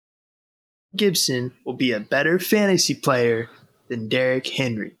Gibson will be a better fantasy player than Derrick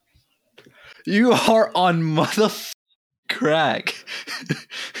Henry. You are on mother crack.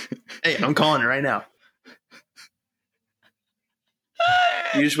 Hey, I'm calling it right now.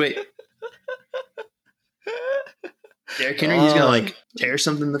 You just wait. Derrick Henry, he's going to tear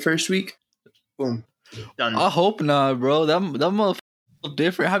something the first week. Boom. Done. I hope not, bro. That motherfucker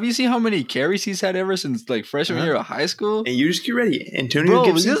different. Have you seen how many carries he's had ever since like freshman year of high school? And you just get ready. Antonio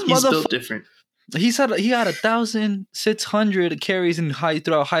Gibson, he's built different. He had 1,600 carries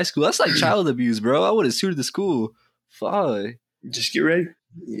throughout high school. That's like child abuse, bro. I would have sued the school. Fuck. Just get ready.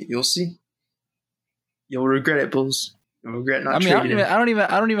 You'll see. You'll regret it, Bulls. You'll regret not trading him. I don't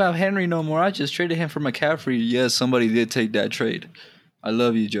even have Henry no more. I just traded him for McCaffrey. Yes, somebody did take that trade. I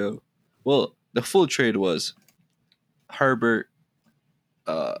love you, Joe. Well, the full trade was Herbert,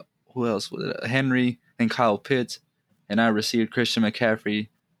 who else was it? Henry and Kyle Pitts, and I received Christian McCaffrey,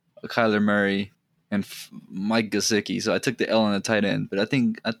 Kyler Murray, and Mike Gesicki. So I took the L on the tight end, but I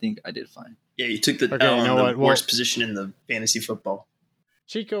think I did fine. Yeah, you took the L on the worst position in the fantasy football.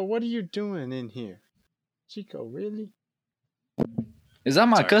 Chico, what are you doing in here? Chico, really? Is that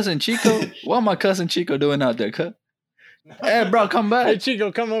my cousin Chico? What my cousin Chico doing out there, cut? Hey, bro, come back. Hey,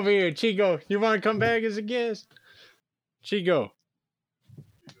 Chico, come over here. Chico, you want to come back as a guest? Chico.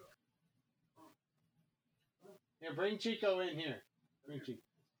 Yeah, bring Chico in here. Bring Chico.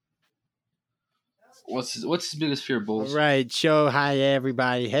 What's his biggest fear, Bulls? All right, show hi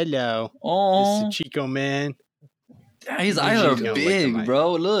everybody. Hello. Oh, this is Chico, man. His eyes are big,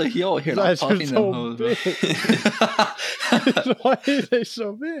 bro. Look, he over here like popping them hoes. Why are they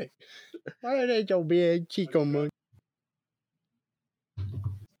so big? Why are they so big, Chico, man?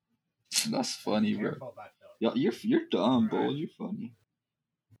 That's funny, bro. Yo, you're dumb, Bulls. You're funny.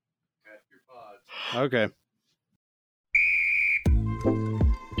 Okay.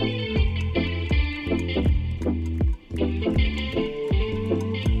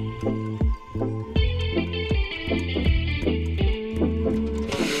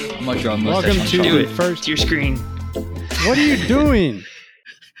 Welcome to the first. To your screen. What are you doing?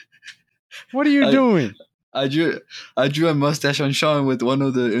 What are you doing? I drew a mustache on Sean with one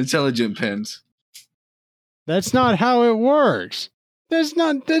of the intelligent pens. That's not how it works. That's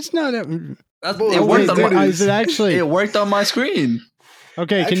not. It worked on my screen.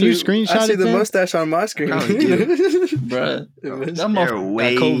 Okay, can you screenshot I see it the then? mustache on my screen. Bruh. That motherfucker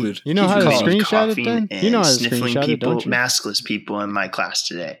got COVID. You know how to screenshot it then? You know how to screenshot it, don't you? Maskless people in my class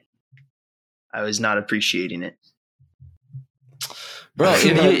today. I was not appreciating it. Bro,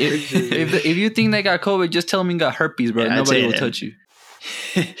 if you think they got COVID, just tell them you got herpes, bro. Yeah, nobody will touch you.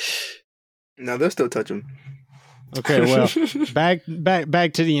 No, they'll still touch them. Okay, well, back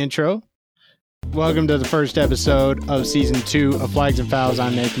to the intro. Welcome to the first episode of Season 2 of Flags and Fouls.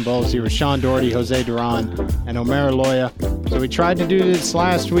 I'm Nathan Bowles here with Sean Doherty, Jose Duran, and Omer Loya. So we tried to do this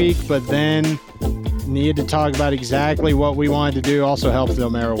last week, but then needed to talk about exactly what we wanted to do. Also helped that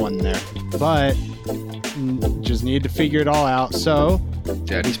Omer wasn't there. But just needed to figure it all out. So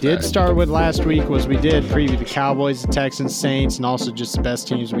Daddy's we did back. start with last week was we did preview the Cowboys, the Texans, Saints, and also just the best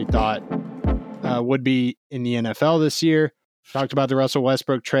teams we thought would be in the NFL this year. Talked about the Russell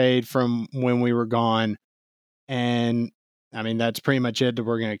Westbrook trade from when we were gone. And, I mean, that's pretty much it that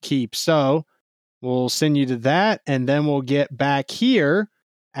we're going to keep. So we'll send you to that, and then we'll get back here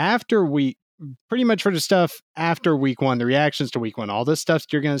after pretty much for the stuff after week one, the reactions to week one, all this stuff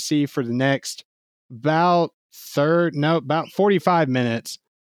that you're going to see for the next about 45 minutes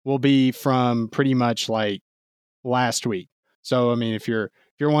will be from pretty much like last week. So, I mean, if you're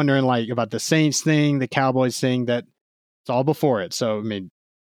wondering like about the Saints thing, the Cowboys thing, that it's all before it. So, I mean,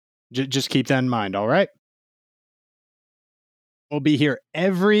 just keep that in mind. All right. We'll be here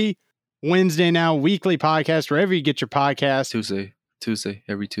every Wednesday now, weekly podcast, wherever you get your podcast. Tuesday,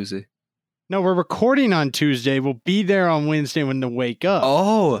 every Tuesday. No, we're recording on Tuesday. We'll be there on Wednesday when they wake up.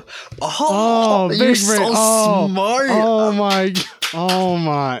 Oh, you're so smart. Oh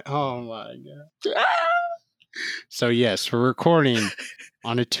my God. So yes, we're recording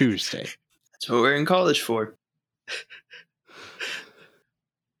on a Tuesday. That's what we're in college for.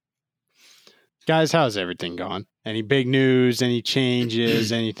 Guys, how's everything going? Any big news, any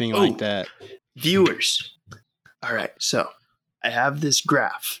changes, anything like that? Viewers. All right, so I have this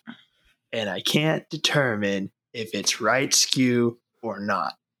graph, and I can't determine if it's right skew or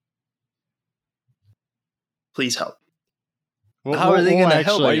not. Please help. How are they going to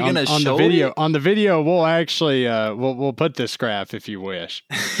help? Are you going to show the video? it? On the video, we'll actually we'll put this graph if you wish.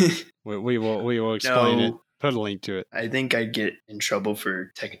 we will explain it. Put a link to it. I think I'd get in trouble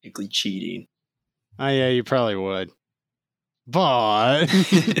for technically cheating. Oh yeah, you probably would. But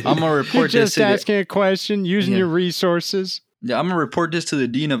I'm gonna you're report this just to asking a question, using Yeah. your resources. I'm gonna report this to the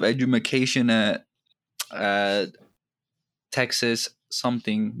dean of education at Texas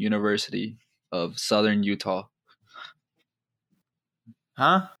something University of Southern Utah.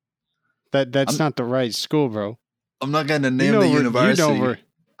 Huh? That's I'm- not the right school, bro. I'm not gonna name You know the where- university. You know where.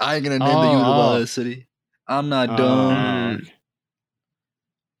 I ain't gonna name the Oh. university. I'm not Oh, dumb. okay.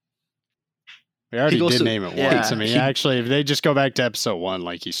 We already goes did to- name it yeah, once. I mean, he- actually, if they just go back to episode 1,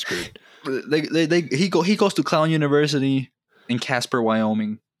 like he's screwed. He goes to Clown University in Casper,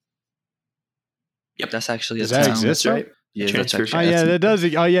 Wyoming. Yep. That's actually Does a that town. exist? That's right. Yeah, Transfer. that's Oh actually, yeah, that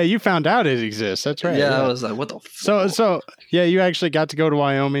does. Oh yeah, you found out it exists. That's right. Yeah, I was like, what the fuck? So yeah, you actually got to go to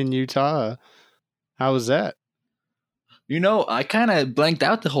Wyoming, Utah. How was that? You know, I kind of blanked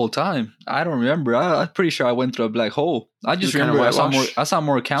out the whole time. I don't remember. I'm pretty sure I went through a black hole. I just You're kinda remember whitewashed. I saw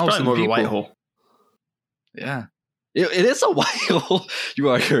more It's counts probably than more of a people. white hole. Yeah, it is a white hole. You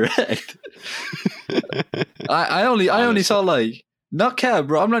are correct. I only saw like not cap,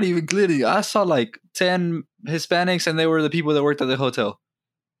 bro. I'm not even kidding. I saw like 10 Hispanics, and they were the people that worked at the hotel.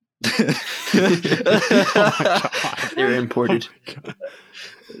 They were imported.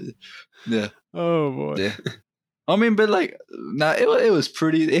 Yeah. Oh boy. Yeah. I mean, but like, nah, it was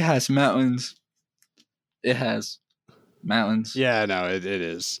pretty. It has mountains. It has mountains. Yeah, no, it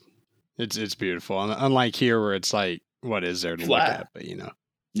is. It's beautiful. Unlike here, where it's like, what is there to Flat. look at? But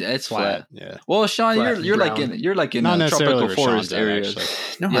Yeah, it's flat. Yeah. Well, Sean, Flat you're like brown. you're like in Not a necessarily tropical where forest Sean's at, area. actually.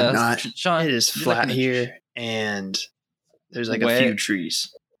 No, Yeah, I'm not. Sean, It is you're like flat in a- here, and there's like Wet. a few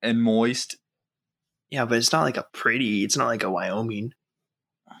trees. and moist. Yeah, but it's not like a pretty. It's not like a Wyoming.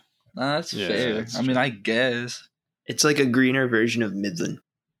 Nah, that's Yeah, fair. that's I mean, I guess. It's like a greener version of Midland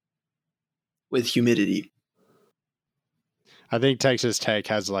with humidity. I think Texas Tech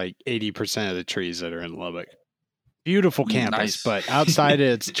has like 80% of the trees that are in Lubbock. Beautiful campus, Nice. but outside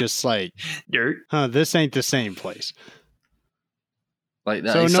it's just like, Dirt. this ain't the same place. Like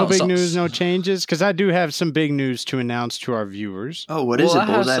that. So It's no some- big some- news, no changes, because I do have some big news to announce to our viewers. Oh, what is it, Bulls?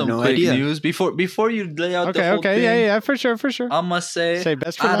 I have some no quick idea. news before you lay out the Okay, whole okay, thing. yeah, for sure. I must say, Say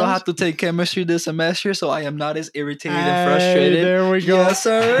best for I don't last. have to take chemistry this semester, so I am not as irritated Hey, and frustrated. there we go. Yes,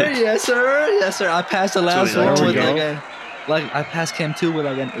 sir. Yes, sir. Yes, sir. I passed the last what we like one to with go. like I passed Chem 2 with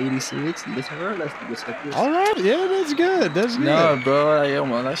like an 86. Yes, sir. Let's get this. All right, yeah, that's good. That's good. No, bro.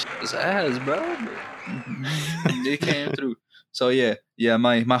 That shit was ass, bro. It came through. So yeah.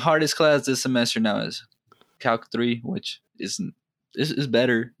 My hardest class this semester now is Calc 3, which is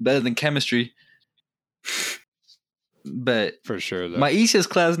better than chemistry. But For sure, though. my easiest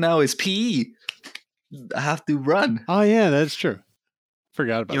class now is PE. I have to run. Oh yeah, that's true.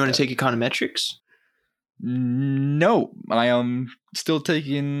 Forgot about You want that. to take econometrics? No, I am still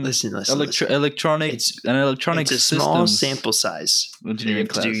taking Listen. electronic It's- and electronic It's a small systems sample size that you engineering have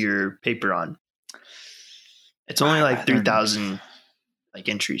to class. do your paper on. It's only I like don't 3,000 like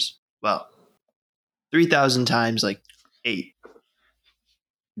entries. Well, 3,000 times like 8.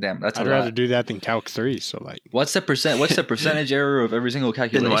 Damn, that's a I'd lot. rather do that than Calc 3. So like, What's the percentage error of every single In the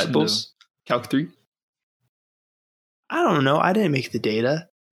calculation? white though? bulls? Calc 3? I don't know. I didn't make the data.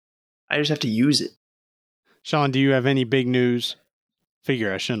 I just have to use it. Sean, do you have any big news?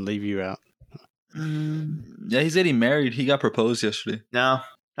 Figure I shouldn't leave you out. Yeah, he's getting married. He got proposed yesterday. No,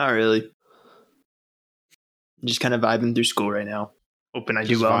 not really. I'm just kind of vibing through school right now. Hoping I do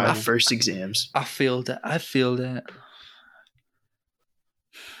Just well on my vibing. first exams. I feel that.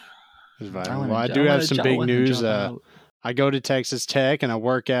 It's I vital. wanna Well, I j- do wanna have some j- big wanna news. jump out. I go to Texas Tech and I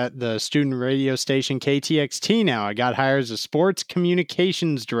work at the student radio station KTXT now. I got hired as a sports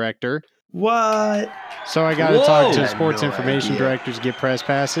communications director. What? So I got to talk Whoa! to I had sports no information idea. directors, get press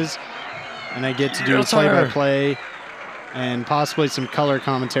passes, and I get to do Yes, sir. play-by-play and possibly some color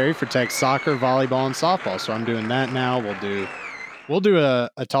commentary for Tech soccer, volleyball, and softball. So I'm doing that now. We'll do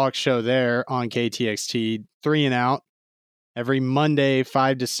a talk show there on KTXT 3 and Out every Monday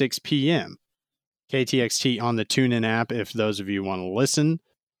 5 to 6 p.m. KTXT on the TuneIn app if those of you want to listen,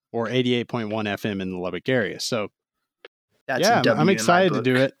 or 88.1 FM in the Lubbock area. So That's yeah, a W I'm in excited my to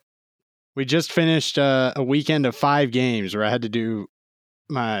do book. it. We just finished a weekend of 5 games where I had to do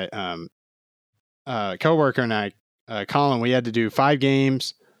my coworker and I, Colin. We had to do 5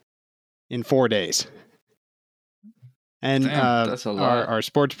 games in 4 days, and Damn, that's a lot. our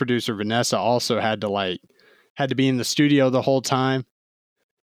sports producer Vanessa also had to be in the studio the whole time,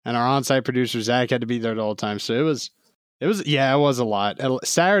 and our on-site producer Zach had to be there the whole time. So it was a lot.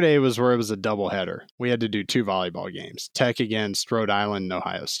 Saturday was where it was a doubleheader. We had to do 2 volleyball games: Tech against Rhode Island and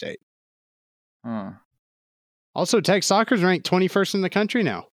Ohio State. Huh. Also, Tech soccer's ranked 21st in the country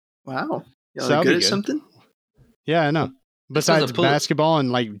now. Wow. So Y'all that'll are be good at good. something? Yeah, I know. Besides basketball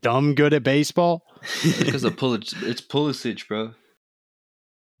and like dumb good at baseball. Because of it's Pulisic, bro.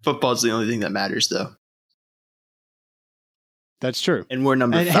 Football's the only thing that matters, though. That's true. And we're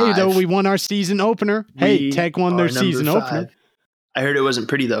number 5. Hey, though, we won our season opener. Tech won their season opener. I heard it wasn't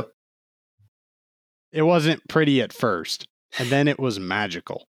pretty, though. It wasn't pretty at first, and then it was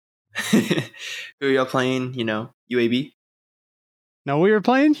magical. Who are y'all playing? UAB? No, we were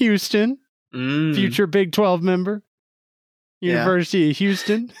playing Houston, future Big 12 member, University of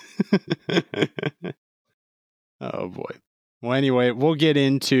Houston. Oh boy. Well, anyway, we'll get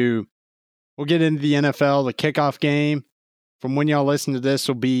into the NFL. The kickoff game from when y'all listen to this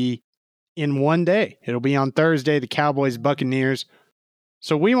will be in one day. It'll be on Thursday, the Cowboys Buccaneers.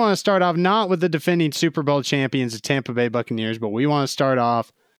 So we want to start off not with the defending Super Bowl champions, the Tampa Bay Buccaneers, but we want to start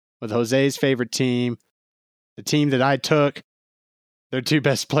off with Jose's favorite team, the team that I took their 2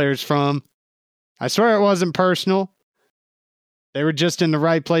 best players from. I swear it wasn't personal. They were just in the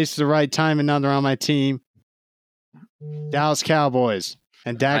right place at the right time, and now they're on my team. Dallas Cowboys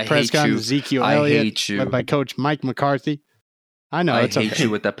and Dak Prescott and Ezekiel Elliott, led by Coach Mike McCarthy. I know, it's okay. I hate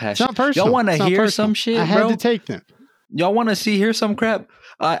you with that passion. It's not personal. Y'all want to hear some shit, bro? I had to take them. Y'all want to hear some crap?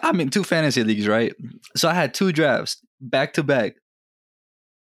 I'm in 2 fantasy leagues, right? So I had 2 drafts back to back.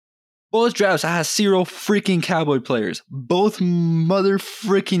 Both drafts, I had 0 freaking Cowboy players. Both mother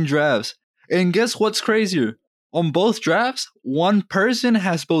freaking drafts. And guess what's crazier? On both drafts, one person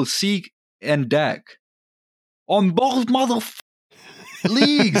has both Zeke and Dak. On both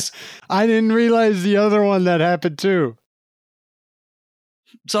leagues. I didn't realize the other one that happened too.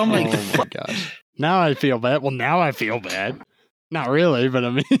 So I'm like, oh my gosh. Now I feel bad. Well, now I feel bad. Not really, but I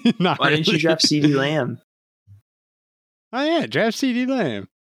mean, not Why really. didn't you draft CeeDee Lamb? Oh yeah, draft CeeDee Lamb.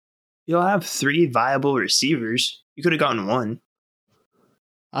 You'll have 3 viable receivers. You could have gotten 1.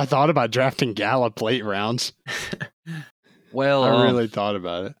 I thought about drafting Gallup late rounds. Well, I really thought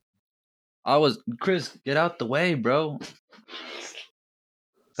about it. Chris, get out the way, bro.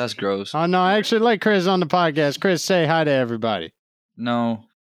 That's gross. Oh no, I actually like Chris on the podcast. Chris, say hi to everybody. No.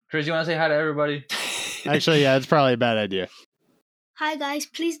 Chris, you want to say hi to everybody? Actually, yeah, it's probably a bad idea. Hi guys,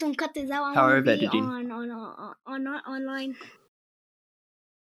 please don't cut this out. Power of be editing. Online.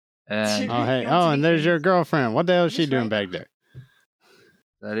 And and there's your girlfriend. What the hell is she doing back there?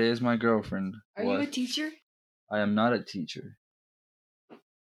 That is my girlfriend. Are you a teacher? I am not a teacher.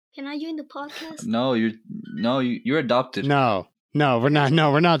 Can I join the podcast? No, you're adopted. No, we're not.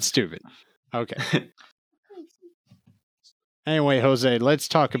 No, we're not stupid. Okay. Anyway, Jose, let's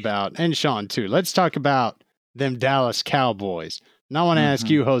talk about, and Sean too, let's talk about them Dallas Cowboys. And I want to ask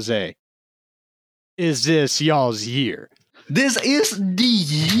you, Jose, is this y'all's year? This is the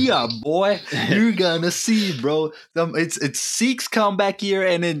year, boy. You're gonna see, bro. It's Zeke's comeback year,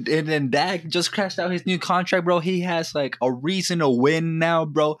 and then Dak just crashed out his new contract, bro. He has like a reason to win now,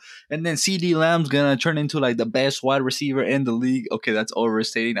 bro. And then CeeDee Lamb's gonna turn into like the best wide receiver in the league. Okay, that's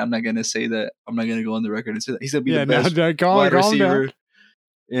overstating. I'm not gonna say that. I'm not gonna go on the record and say that. He's gonna be the best wide receiver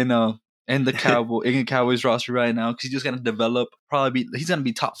in the Cowboys roster right now, because he's just gonna develop. He's gonna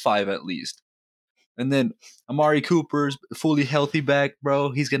be top 5 at least. And then Amari Cooper's fully healthy back,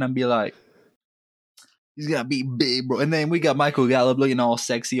 bro. He's gonna be big, bro. And then we got Michael Gallup looking all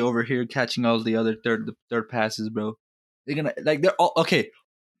sexy over here, catching all the other third passes, bro. They're all okay.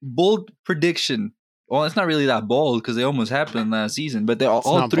 Bold prediction. Well, it's not really that bold because they almost happened last season, but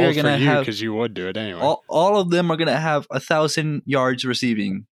all 3 are gonna have, because you would do it anyway. All of them are gonna have 1,000 yards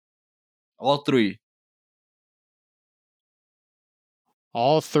receiving. All 3.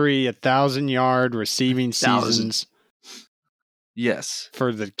 All 3 1,000-yard receiving seasons. Yes.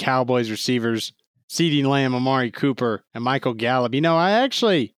 For the Cowboys receivers, CeeDee Lamb, Amari Cooper, and Michael Gallup. You know, I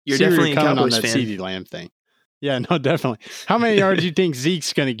actually you're definitely coming on that fan. CeeDee Lamb thing. Yeah, no, definitely. How many yards do you think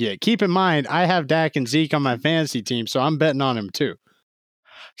Zeke's going to get? Keep in mind, I have Dak and Zeke on my fantasy team, so I'm betting on him too.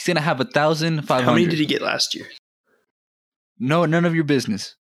 He's going to have 1,500. How many did he get last year? No, none of your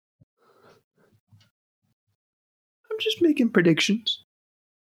business. I'm just making predictions.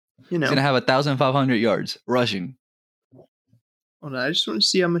 He's going to have 1,500 yards rushing. Well, I just want to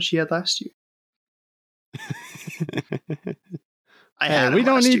see how much he had last year. We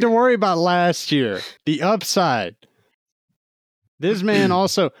don't need to worry about last year. The upside. This man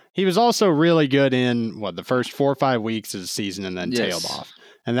he was also really good in the first 4 or 5 weeks of the season, and then tailed off.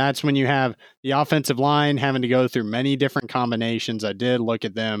 And that's when you have the offensive line having to go through many different combinations. I did look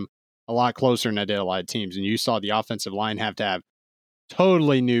at them a lot closer than I did a lot of teams, and you saw the offensive line have to have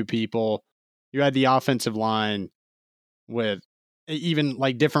totally new people. You had the offensive line with even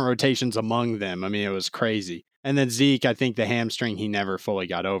like different rotations among them. I mean, it was crazy. And then Zeke, I think the hamstring he never fully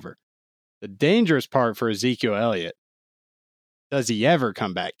got over. The dangerous part for Ezekiel Elliott Does he ever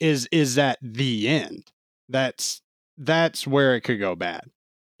come back? Is that the end? That's where it could go bad.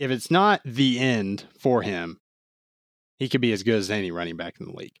 If it's not the end for him, he could be as good as any running back in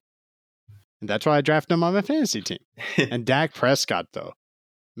the league. And that's why I drafted him on my fantasy team. And Dak Prescott, though,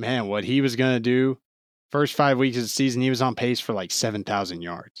 man, what he was going to do, first 5 weeks of the season, he was on pace for like 7,000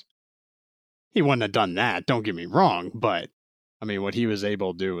 yards. He wouldn't have done that, don't get me wrong, but I mean, what he was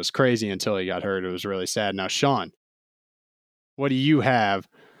able to do was crazy until he got hurt. It was really sad. Now, Sean, what do you have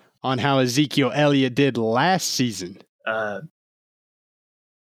on how Ezekiel Elliott did last season?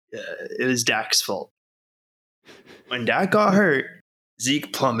 It was Dak's fault. When Dak got hurt,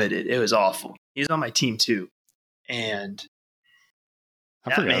 Zeke plummeted. It was awful. He was on my team too. And I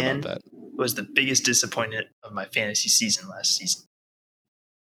forgot man about that. was the biggest disappointment of my fantasy season last season.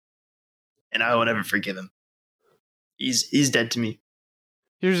 And I will never forgive him. He's dead to me.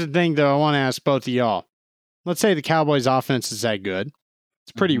 Here's the thing, though. I want to ask both of y'all. Let's say the Cowboys' offense is that good.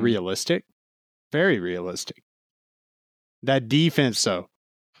 It's pretty realistic. Very realistic. That defense, though.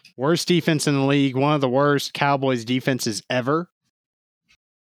 Worst defense in the league. One of the worst Cowboys defenses ever.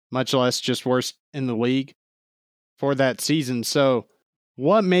 Much less just worst in the league for that season. So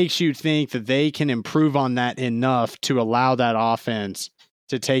what makes you think that they can improve on that enough to allow that offense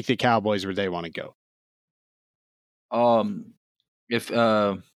to take the Cowboys where they want to go? If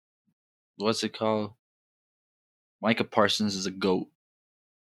what's it called? Micah Parsons is a GOAT.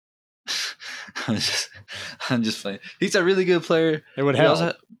 I'm just playing. He's a really good player. It would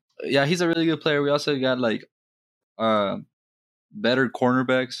help. He's a really good player. We also got like better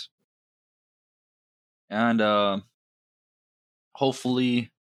cornerbacks. And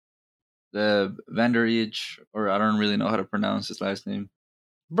hopefully the Vander Esch, or I don't really know how to pronounce his last name.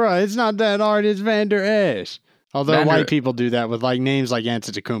 Bruh, it's not that hard. It's Vander Esch. Although white people do that with like names like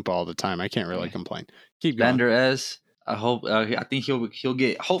Antetokounmpo all the time. I can't really complain. Keep going. Vander Esch. I think he'll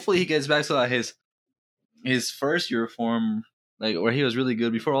get. Hopefully he gets back to like his first year form, like where he was really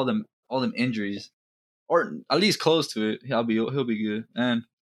good before all them injuries, or at least close to it. He'll be good. And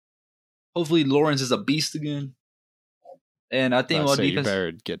hopefully Lawrence is a beast again. And I think defense, you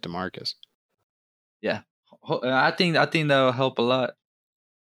better get DeMarcus. Yeah, I think that will help a lot.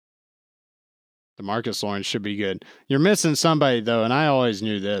 DeMarcus Lawrence should be good. You're missing somebody, though, and I always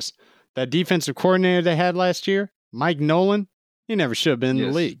knew this. That defensive coordinator they had last year, Mike Nolan, he never should have been in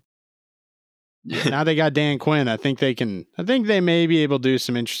the league. Yeah. Now they got Dan Quinn. I think they may be able to do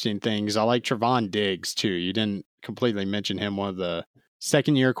some interesting things. I like Trevon Diggs, too. You didn't completely mention him, one of the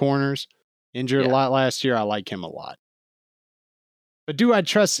second-year corners. Injured a lot last year. I like him a lot. But do I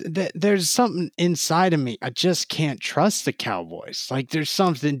trust that? There's something inside of me. I just can't trust the Cowboys. Like there's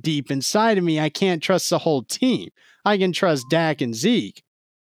something deep inside of me. I can't trust the whole team. I can trust Dak and Zeke,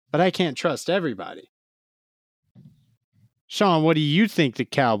 but I can't trust everybody. Sean, what do you think the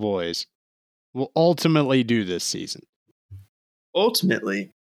Cowboys will ultimately do this season?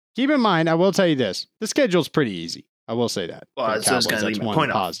 Ultimately, keep in mind, I will tell you this: the schedule's pretty easy. I will say that. Well, that's going to leave my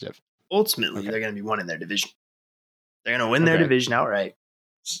point positive. Ultimately, they're going to be one in their division. They're going to win their division outright.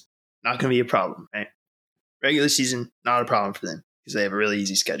 It's not going to be a problem, right? Regular season, not a problem for them because they have a really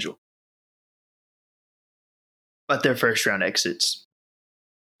easy schedule. But their first round exits.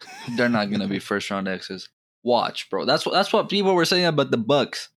 They're not going to be first round exits. Watch, bro. That's what people were saying about the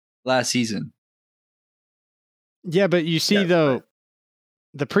Bucs last season. Yeah, but you see, though,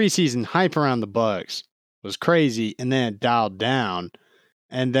 the preseason hype around the Bucs was crazy, and then it dialed down.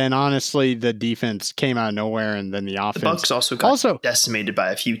 And then, honestly, the defense came out of nowhere, and then the offense. The Bucs also got decimated by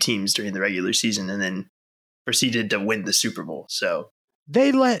a few teams during the regular season, and then proceeded to win the Super Bowl. So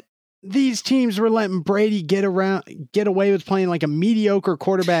these teams were letting Brady get away with playing like a mediocre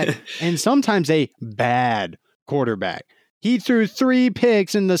quarterback, and sometimes a bad quarterback. He threw 3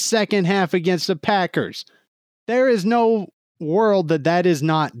 picks in the second half against the Packers. There is no world that is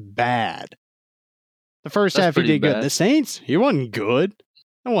not bad. The first half he did good. The Saints, he wasn't good.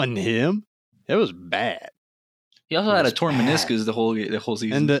 It wasn't him. It was bad. He also had a torn meniscus the whole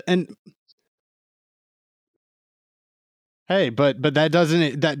season. Hey, but that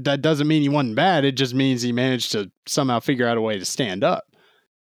doesn't mean he wasn't bad. It just means he managed to somehow figure out a way to stand up.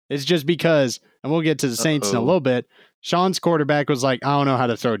 It's just because, and we'll get to the Saints in a little bit, Sean's quarterback was like, I don't know how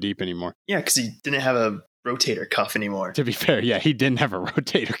to throw deep anymore. Yeah, because he didn't have a rotator cuff anymore. To be fair, yeah, he didn't have a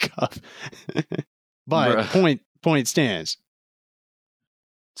rotator cuff. But point stands.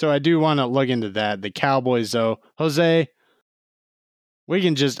 So I do want to look into that. The Cowboys, though. Jose, we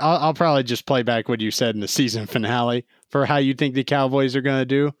can I'll probably just play back what you said in the season finale for how you think the Cowboys are going to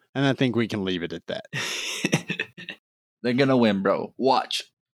do. And I think we can leave it at that. They're going to win, bro. Watch.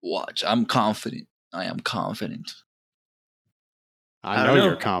 I'm confident. I am confident. I I don't know know.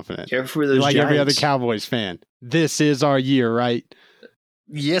 you're confident. Careful for You're those like every other Giants. Cowboys fan. This is our year, right?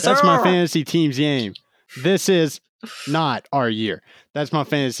 Yes, That's sir. my fantasy team's name. This is not our year. That's my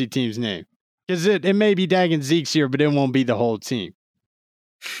fantasy team's name. Because it may be Dag and Zeke's year, but it won't be the whole team.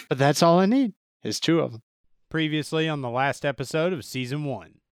 But that's all I need is 2 of them. Previously on the last episode of season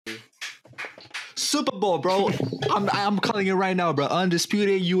 1. Super Bowl, bro. I'm calling it right now, bro.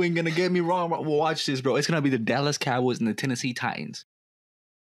 Undisputed. You ain't gonna get me wrong. Watch this, bro. It's gonna be the Dallas Cowboys and the Tennessee Titans.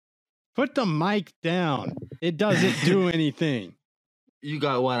 Put the mic down. It doesn't do anything. You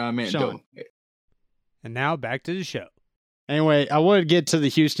got what I meant, Sean. though. And now back to the show. Anyway, I would get to the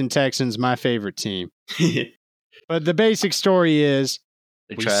Houston Texans, my favorite team. But the basic story is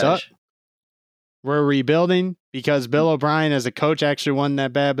They're we trash. suck. We're rebuilding because Bill O'Brien as a coach actually wasn't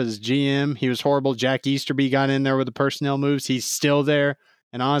that bad, but as GM, he was horrible. Jack Easterby got in there with the personnel moves. He's still there.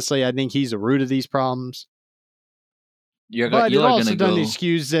 And honestly, I think he's the root of these problems. But it also doesn't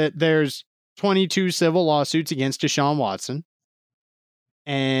excuse that there's 22 civil lawsuits against Deshaun Watson.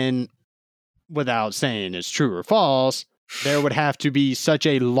 And without saying it's true or false, there would have to be such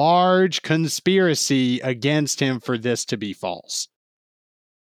a large conspiracy against him for this to be false.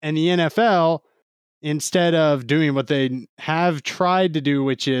 And the NFL, instead of doing what they have tried to do,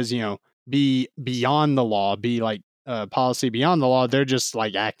 which is, be beyond the law, be like policy beyond the law, they're just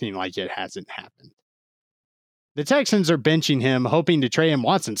like acting like it hasn't happened. The Texans are benching him, hoping to trade him.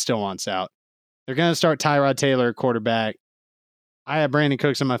 Watson still wants out. They're going to start Tyrod Taylor at quarterback. I have Brandon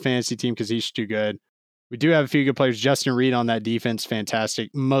Cooks on my fantasy team because he's too good. We do have a few good players. Justin Reed on that defense,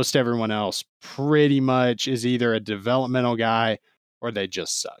 fantastic. Most everyone else pretty much is either a developmental guy or they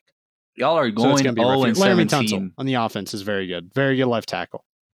just suck. Y'all are So it's going going to be rough. 0 and Laramie 17. Tunsil on the offense is very good. Very good left tackle.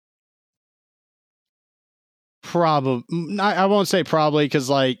 Probably, I won't say probably because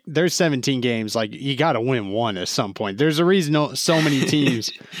like there's 17 games. Like you got to win one at some point. There's a reason so many teams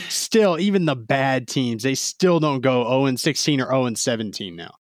still, even the bad teams, they still don't go 0 and 16 or 0 and 17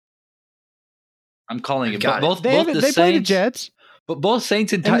 now. I'm calling it. Got it. Both They the play the Saints, Jets but both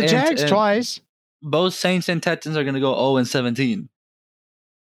Saints and and the Jags twice. Both Saints and Titans are going to go 0 and 17.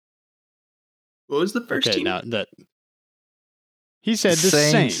 What was the first Okay, team? now that he said the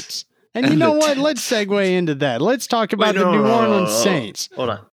Saints Saints. And and you know the what? Let's segue into that. Let's talk about Wait, the New no. Orleans Saints. Hold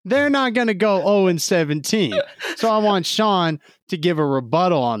on. They're not going to go 0 and 17. So I want Sean to give a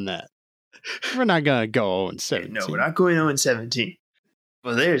rebuttal on that. We're not going to go 0 and 17. No, we're not going 0 and 17.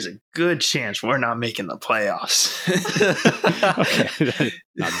 But there's a good chance we're not making the playoffs. Okay,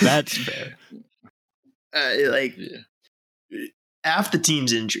 now that's fair. Half the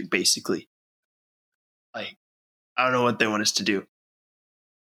team's injured, basically. Like, I don't know what they want us to do.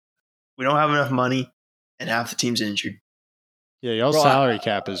 We don't have enough money, and half the team's injured. Yeah, y'all's Bro, salary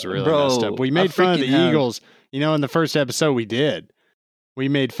cap is really bro, messed up. We I made fun of the freaking have- Eagles. In the first episode we did. We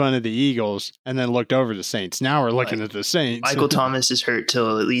made fun of the Eagles and then looked over the Saints. Now we're looking at the Saints. Michael Thomas is hurt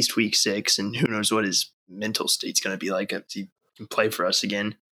till at least week 6, and who knows what his mental state's going to be like if he can play for us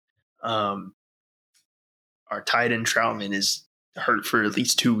again. Our tight end Troutman is hurt for at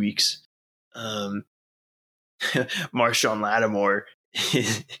least 2 weeks. Marshawn Lattimore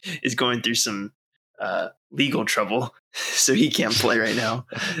is going through some legal trouble, so he can't play right now.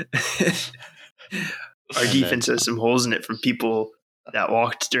 Our defense has some holes in it from people that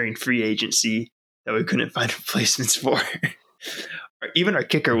walked during free agency that we couldn't find replacements for. Even our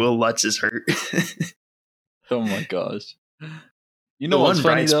kicker, Will Lutz, is hurt. Oh my gosh! You The know what's one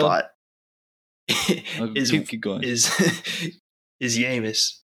funny bright though? spot is Keep going. is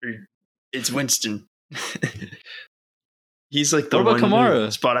Jameis. Or it's Winston. He's like the What about one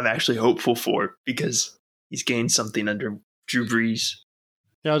Kamara? spot I'm actually hopeful for because he's gained something under Drew Brees.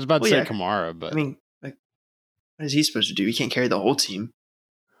 Yeah, I was about to Well, say yeah. Kamara, but I mean, like, what is he supposed to do? He can't carry the whole team.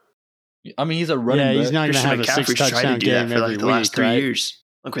 I mean, he's a running back. he's not going to have a 6 McCaffrey's tried touchdown to do that game for every like the week, last 3 right? years.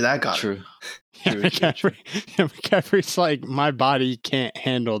 Look where that got him. Yeah, McCaffrey's like, my body can't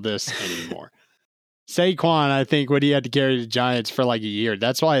handle this anymore. Saquon, I think, what he had to carry the Giants for like a year.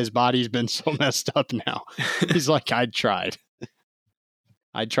 That's why his body's been so messed up now. He's like, I tried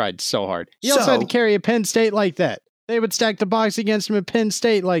so hard. He also had to So- carry a Penn State like that. They would stack the box against him at Penn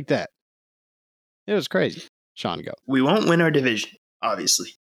State like that. It was crazy. Sean, go. We won't win our division, obviously,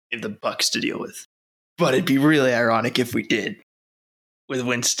 if the Bucks to deal with. But it'd be really ironic if we did with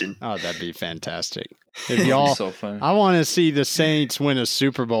Winston. Oh, that'd be fantastic. If y'all, so fun. I want to see the Saints win a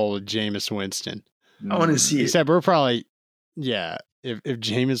Super Bowl with Jameis Winston. I want to see it. Except we're probably, yeah, if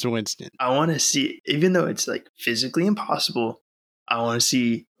Jameis Winston. I want to see it. Even though it's like physically impossible, I want to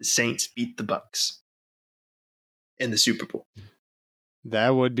see the Saints beat the Bucks in the Super Bowl.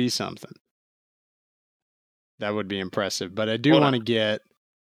 That would be something. That would be impressive. But I do Hold want to on. get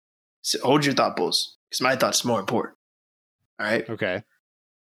So hold your thought, Bulls, because my thought's more important. All right. okay.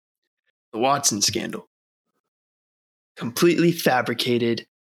 The Watson scandal. Completely fabricated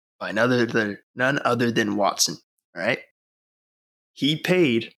by none other than Watson. All right. He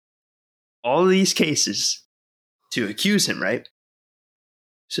paid all of these cases to accuse him, right?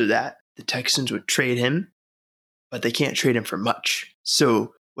 So that the Texans would trade him, but they can't trade him for much.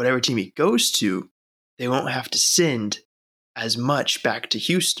 So whatever team he goes to, they won't have to send as much back to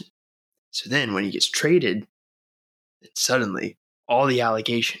Houston. So then when he gets traded, suddenly all the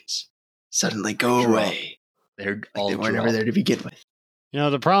allegations suddenly go Drop. away. They're All they weren't ever drop. there to begin with. You know,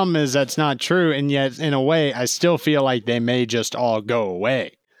 the problem is that's not true. And yet, in a way, I still feel like they may just all go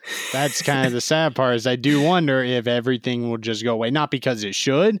away. That's kind of the sad part is I do wonder if everything will just go away. Not because it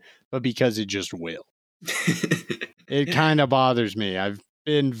should, but because it just will. It kind of bothers me. I've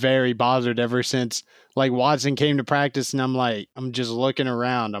been very bothered ever since like Watson came to practice and I'm just looking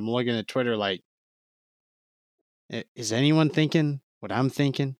around. I'm looking at Twitter like, is anyone thinking what I'm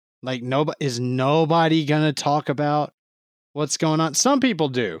thinking? Like is nobody going to talk about what's going on? Some people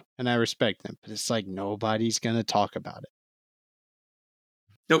do, and I respect them, but it's like nobody's going to talk about it.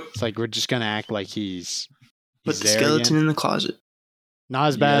 Nope. It's like we're just going to act like he's Put the there skeleton again. in the closet. Not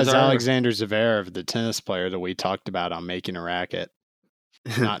as bad guys as are- Alexander Zverev, the tennis player that we talked about on Making a Racket.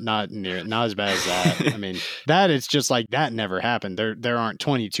 Not as bad as that. I mean, that it's just like that never happened. There aren't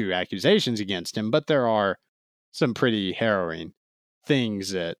 22 accusations against him, but there are some pretty harrowing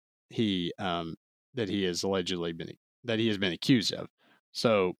things that he has allegedly been accused of.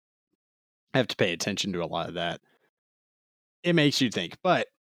 So I have to pay attention to a lot of that. It makes you think. But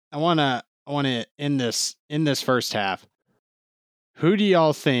I wanna in this first half. Who do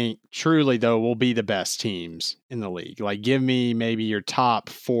y'all think truly, though, will be the best teams in the league? Like, give me maybe your top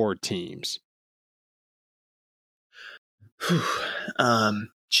 4 teams.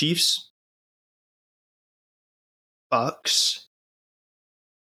 Chiefs, Bucks,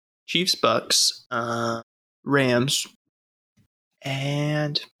 Rams,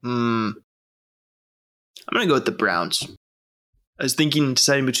 and I'm gonna go with the Browns. I was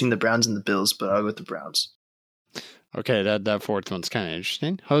deciding between the Browns and the Bills, but I'll go with the Browns. Okay, that fourth one's kind of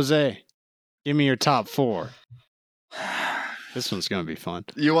interesting. Jose, give me your top 4. This one's going to be fun.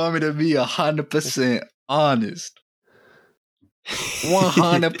 You want me to be 100% honest?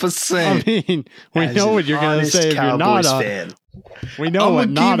 100%. I mean, we As know an what you're going to honest say if you're not Cowboys on. fan. We know I'ma what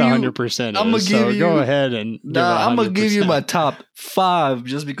not give you- 100% I'ma is, give so go you- ahead and give I'm going to give you 100%. my top 5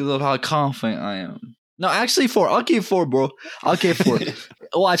 just because of how confident I am. No, actually 4. I'll give 4, bro. I'll give 4.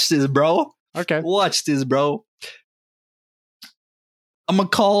 Watch this, bro. Okay. Watch this, bro. I'm going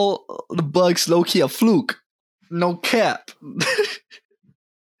to call the Bucks low-key a fluke. No cap.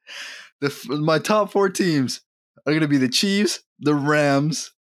 My top 4 teams are going to be the Chiefs, the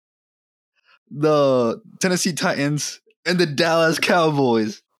Rams, the Tennessee Titans, and the Dallas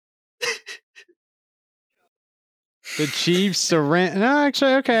Cowboys. The Chiefs, the Rams. No,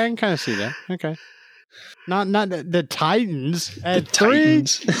 actually, okay, I can kind of see that. Okay. Not the Titans at 3.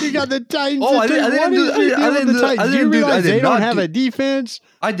 Titans. You got the Titans. Oh, at I three. didn't What do- is your I deal with didn't the do- Titans? I Do you didn't do- I realize did they don't not have do- a defense?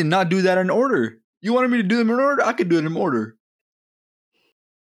 I did not do that in order. You wanted me to do them in order? I could do it in order.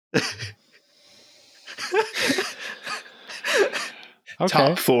 Okay,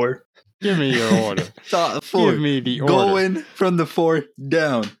 Top 4. give me your order. Top 4. Give me the order. Going from the 4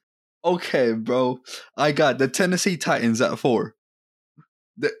 down. Okay, bro. I got the Tennessee Titans at 4.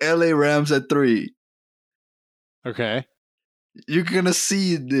 The LA Rams at 3. Okay. You're gonna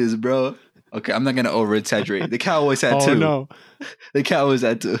see this, bro. Okay, I'm not gonna over exaggerate. The Cowboys at 2. Oh no. The Cowboys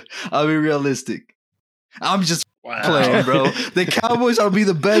at 2. I'll be realistic. I'm just Wow. playing, bro. The Cowboys will be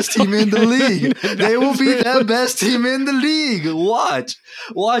the best team in the league. They will be the best team in the league.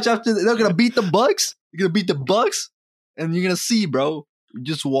 Watch after they're gonna beat the Bucks. They're gonna beat the Bucks, and you're gonna see, bro.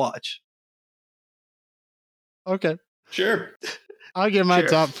 Just watch. Okay. Sure. I'll give my Sure.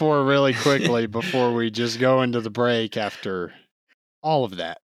 top 4 really quickly before we just go into the break after all of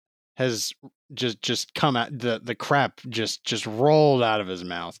that has just come out. The crap just rolled out of his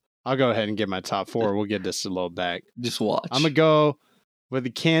mouth. I'll go ahead and give my top 4. We'll get this a little back. Just watch. I'm going to go with the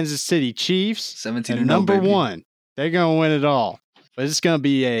Kansas City Chiefs. 17 And and number 1. 1, they're going to win it all. But it's going to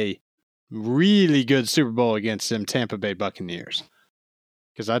be a really good Super Bowl against them Tampa Bay Buccaneers.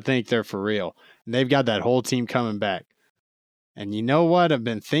 Because I think they're for real. And they've got that whole team coming back. And you know what? I've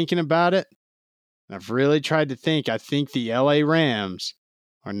been thinking about it. I've really tried to think. I think the LA Rams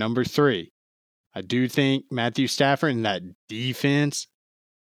are number 3. I do think Matthew Stafford and that defense,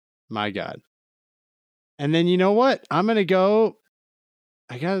 my God. And then you know what? I'm going to go.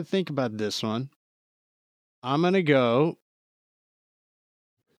 I got to think about this one. I'm going to go.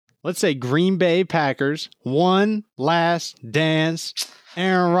 Let's say Green Bay Packers. One last dance.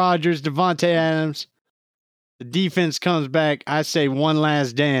 Aaron Rodgers, Devontae Adams. The defense comes back. I say one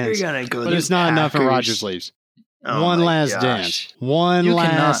last dance. You're gonna go. But the it's not enough and Packers. Rodgers leaves. Oh one my last gosh. dance. One You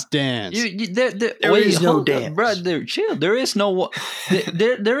last cannot. dance. There is no dance. bro. Chill. There is no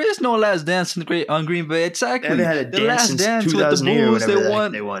there is no last dance on Green Bay. They Exactly. haven't had a The dance last since dance with the 2008 or Bulls. whatever They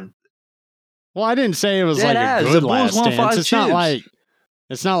won. they won. Well, I didn't say it was Dead like ass. a The good Bulls last won dance. 5 It's not chips.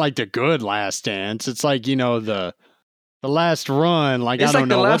 like the good last dance. It's like, the last run. Like, It's I don't like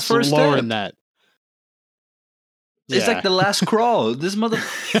the know last what's first lower step. than that. It's like the last crawl. This mother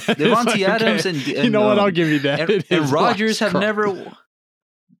Devontae Adams and you know what? I'll give you that. It and is Rodgers last have crawl. never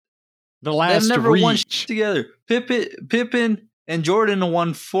the they've last never won reach. shit together. Pippen and Jordan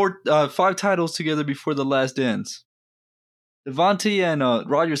won 5 titles together before the last dance. Devontae and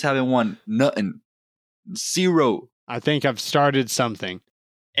Rodgers haven't won nothing. 0. I think I've started something.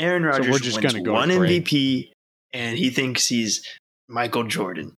 Aaron So Rodgers we're just wins gonna go one to break. MVP, and he thinks he's Michael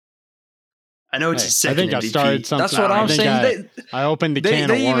Jordan. I know it's Hey, his I second think I MVP. started something. That's what I I'm think saying. I opened the They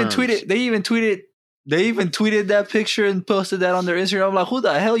can of even worms. tweeted. They even tweeted that picture and posted that on their Instagram. I'm like, who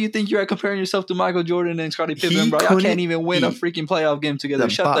the hell you think you're comparing yourself to Michael Jordan and Scottie Pippen, He bro? Y'all couldn't can't even win a beat freaking playoff game together. the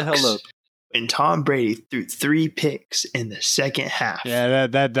Shut the Bucks. hell up. And Tom Brady threw 3 picks in the second half. Yeah,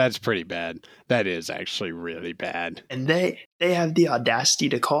 that's pretty bad. That is actually really bad. And they have the audacity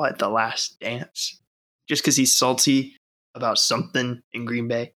to call it the last dance. Just because he's salty about something in Green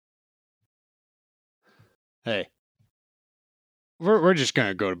Bay. Hey, we're just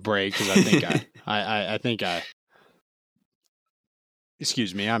gonna go to break because I think I think I.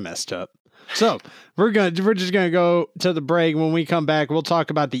 Excuse me, I messed up. So we're just gonna go to the break. When we come back, we'll talk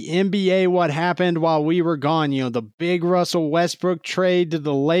about the NBA, what happened while we were gone. The big Russell Westbrook trade to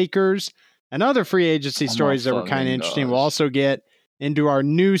the Lakers, and other free agency stories that were kind of interesting. We'll also get into our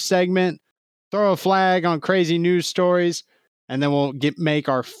new segment, throw a flag on crazy news stories, and then we'll make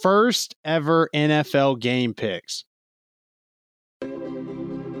our first ever NFL game picks.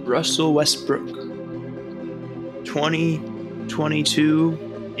 Russell Westbrook,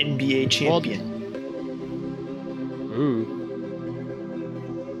 2022 NBA champion. Ooh.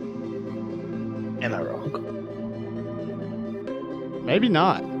 Am I wrong? Maybe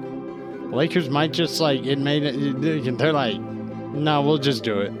not. Lakers might just they're like, no, we'll just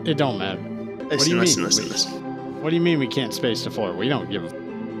do it. It don't matter. Listen. What do you mean we can't space the floor? We don't give a...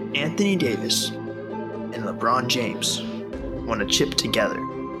 Anthony Davis and LeBron James won a chip together.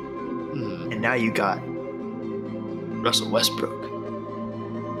 Hmm. And now you got Russell Westbrook.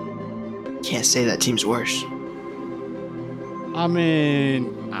 Can't say that team's worse. I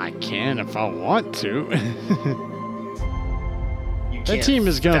mean, I can if I want to. You That can't team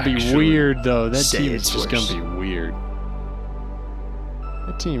is going to be factually weird, though. That say team is it's just going worse. to be weird.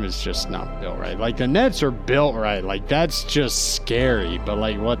 That team is just not built right. Like, the Nets are built right. Like, that's just scary. But,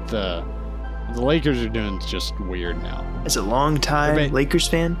 like, what the Lakers are doing is just weird now. As a long-time Everybody- Lakers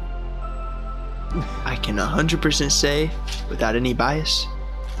fan, I can 100% say, without any bias,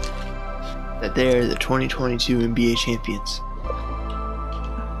 that they're the 2022 NBA champions.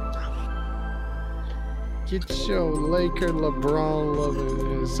 Get your Laker LeBron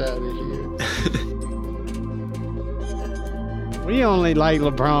loving ass out of here. We only like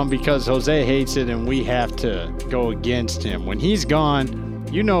LeBron because Jose hates it and we have to go against him. When he's gone,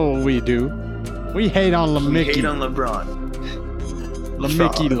 you know what we do. We hate on We LaMickey. hate on LeBron.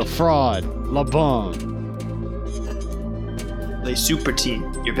 LaMickey, Fraud. LaFraud, LeBum. Play super team.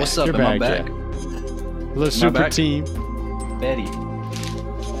 You're What's back. up? You're Am I back, back? The super back? team. Betty.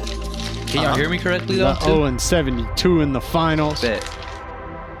 Can y'all hear me correctly The though? 0-72 in the finals. Bet.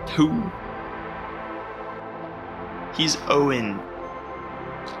 Who? He's Owen.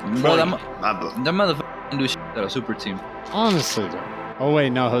 Bro, that My book. motherfucker can do shit at a super team. Honestly, though. Oh, wait,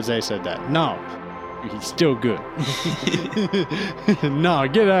 no, Jose said that. No, he's still good. No,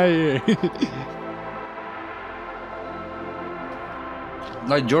 get out of here.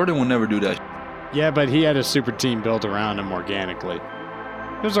 Like Jordan would never do that. Yeah, but he had a super team built around him organically.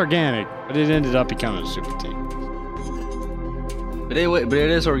 It was organic, but it ended up becoming a super team. But it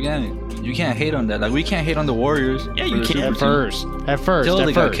is organic. You can't hate on that. Like we can't hate on the Warriors. Yeah, for you the can't. super At team. first. Till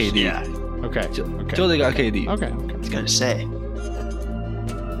they got first. KD. Yeah, Okay. Till they got KD. Okay. I was gonna say.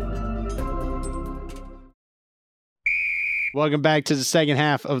 Welcome back to the second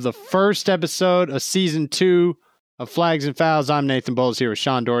half of the first episode of season 2 of Flags and Fouls. I'm Nathan Bowles here with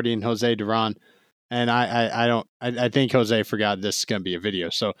Sean Doherty and Jose Duran. And I think Jose forgot this is going to be a video.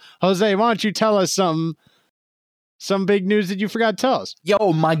 So, Jose, why don't you tell us some big news that you forgot to tell us?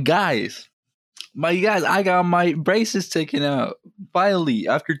 Yo, my guys. My guys, I got my braces taken out. Finally,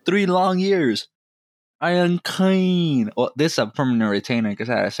 after 3 long years. I am clean. Well, this is a permanent retainer because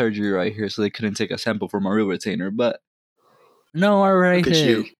I had a surgery right here, so they couldn't take a sample for my real retainer. But no, right Look at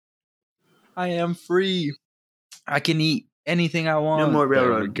here. you. I am free. I can eat anything I want. No more There we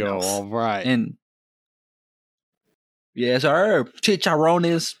railroad. go. mouth. All right. And yes, sir.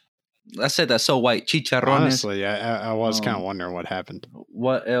 Chicharrones. I said that so white. Chicharrones. Honestly, I was kind of Um, wondering what happened.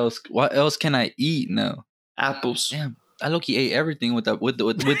 What else? What else can I eat now? Apples. Damn, I low-key ate everything with the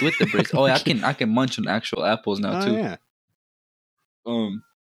brace. Oh, I can munch on actual apples now Oh, too. yeah.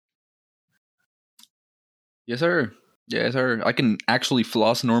 Yes, sir. Yes, sir. I can actually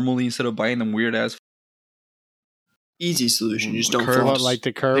floss normally instead of buying them weird ass. Easy solution. You just don't Curve, floss. What, like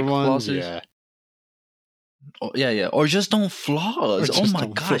the curve Thick ones? flosses? Yeah. Oh, yeah. Or just don't floss. Or Oh just my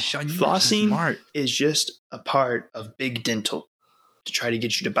don't gosh, I need Flossing smart. is just a part of big dental to try to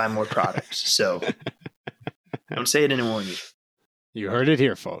get you to buy more products. So don't say it didn't warn you. You heard it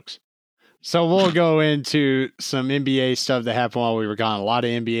here, folks. So we'll go into some NBA stuff that happened while we were gone. A lot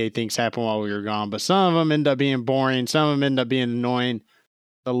of NBA things happened while we were gone, but some of them end up being boring. Some of them end up being annoying.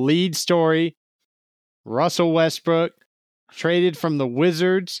 The lead story, Russell Westbrook traded from the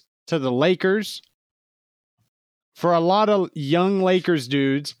Wizards to the Lakers for a lot of young Lakers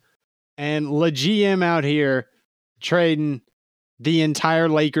dudes, and La GM out here trading the entire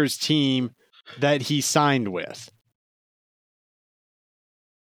Lakers team that he signed with.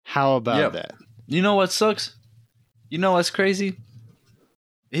 How about Yep. that? You know what sucks? You know what's crazy?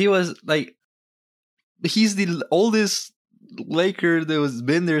 He was like, he's the oldest Laker that was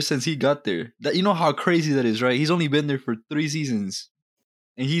been there since he got there. That, you know how crazy that is, right? He's only been there for 3 seasons,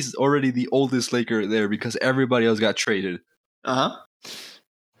 and he's already the oldest Laker there because everybody else got traded. Uh-huh.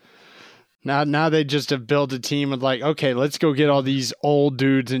 Now they just have built a team with like, okay, let's go get all these old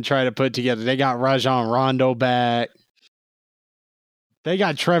dudes and try to put together. They got Rajon Rondo back. They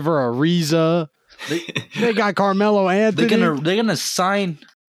got Trevor Ariza. They got Carmelo Anthony. They're gonna sign.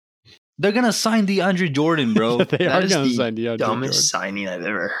 They're gonna sign DeAndre Jordan, bro. They That are is going to the sign DeAndre dumbest Jordan. signing I've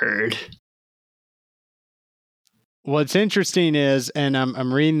ever heard. What's interesting is, and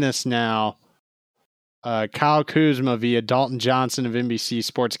I'm reading this now, Kyle Kuzma via Dalton Johnson of NBC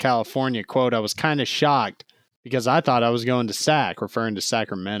Sports California, quote, I was kind of shocked because I thought I was going to SAC, referring to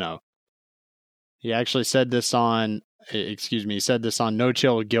Sacramento. He actually said this on, he said this on No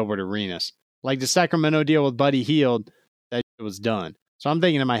Chill with Gilbert Arenas. Like the Sacramento deal with Buddy Hield, that shit was done. So I'm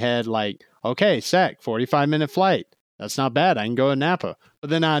thinking in my head, like, okay, SAC, 45-minute flight. That's not bad. I can go to Napa. But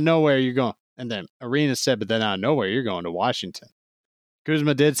then out of nowhere, you're going. And then Arenas said, but then out of nowhere, you're going to Washington.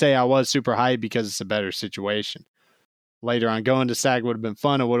 Kuzma did say I was super hyped because it's a better situation. Later on, going to SAC would have been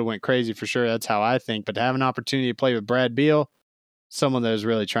fun. It would have went crazy for sure. That's how I think. But to have an opportunity to play with Brad Beal, someone that is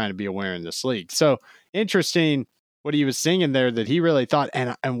really trying to be a winner in this league. So interesting what he was singing there that he really thought,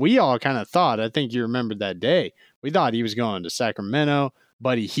 and we all kind of thought, I think you remembered that day, we thought he was going to Sacramento.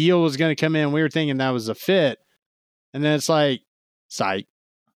 Buddy Hield was going to come in. We were thinking that was a fit. And then it's like, psych.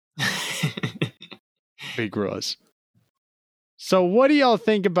 Big Russ. So what do y'all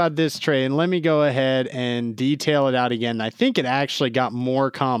think about this trade? And let me go ahead and detail it out again. I think it actually got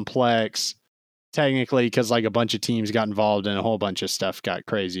more complex technically because like a bunch of teams got involved and a whole bunch of stuff got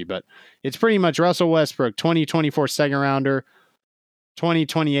crazy. But it's pretty much Russell Westbrook, 2024 second rounder,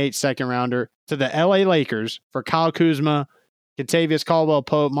 2028 second rounder to the LA Lakers for Kyle Kuzma, Kentavious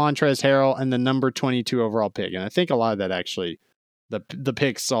Caldwell-Pope, Montrezl Harrell, and the number 22 overall pick. And I think a lot of that actually, the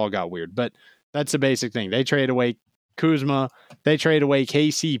picks all got weird. But that's the basic thing. They trade away Kuzma, they trade away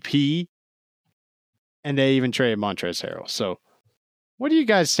KCP, and they even traded Montrezl Harrell. So what do you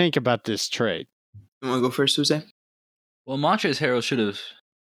guys think about this trade? You want to go first, Jose? Well, Montrezl Harrell should have.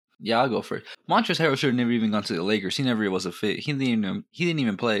 Yeah, I'll go first. Montrezl Harrell should have never even gone to the Lakers. He never was a fit. He didn't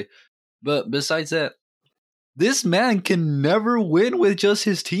even play. But besides that, this man can never win with just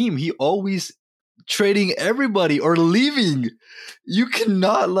his team. He always trading everybody or leaving. You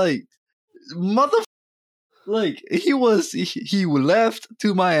cannot he left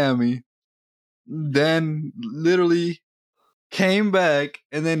to Miami, then literally came back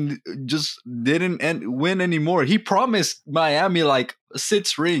and then just didn't win anymore. He promised Miami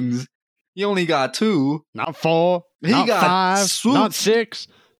 6 rings. He only got 2. Not 4, He not got 5, swooped. not 6,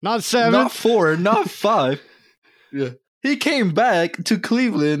 not 7. Not 4, not 5. Yeah. He came back to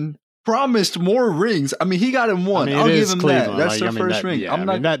Cleveland, promised more rings. I mean, he got him 1. I mean, I'll it give is him Cleveland. that. That's their first ring.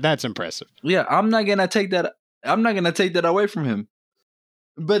 Yeah, that's impressive. Yeah, I'm not gonna take that. I'm not gonna take that away from him.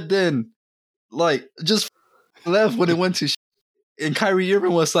 But then, just left when it went to. And Kyrie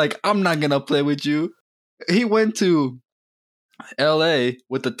Irving was like, "I'm not gonna play with you." He went to LA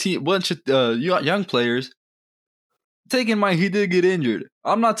with a team, bunch of young players. Take in mind, he did get injured.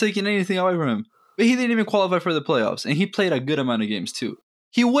 I'm not taking anything away from him, but he didn't even qualify for the playoffs, and he played a good amount of games too.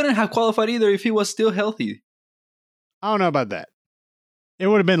 He wouldn't have qualified either if he was still healthy. I don't know about that. It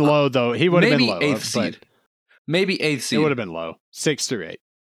would have been low though. He would have been low. Eighth seed. Maybe eighth seed. It would have been low. 6 through 8.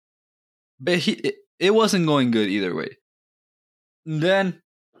 But it wasn't going good either way. And then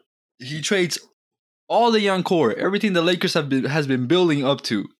he trades all the young core, everything the Lakers has been building up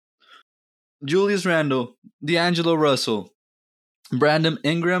to. Julius Randle, D'Angelo Russell, Brandon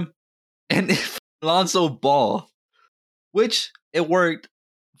Ingram, and Lonzo Ball, which it worked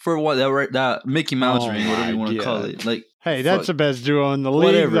for what that Mickey Mouse ring, whatever you want to call it. Like, hey, that's the best duo in the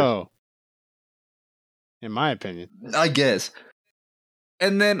league, though, in my opinion. I guess.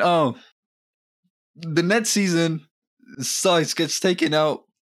 And then, the next season, Suggs gets taken out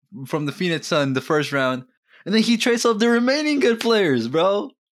from the Phoenix Sun the first round, and then he trades up the remaining good players,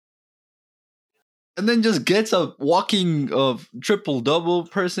 bro. And then just gets a walking triple-double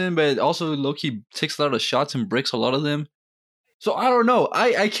person, but also low-key takes a lot of shots and breaks a lot of them. So I don't know.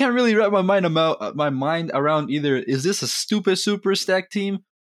 I can't really wrap my mind around either. Is this a stupid super stack team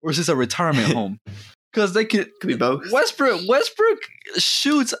or is this a retirement home? Because they could be both. Westbrook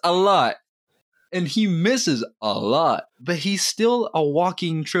shoots a lot and he misses a lot, but he's still a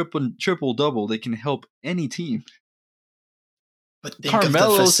walking triple-double that can help any team. But think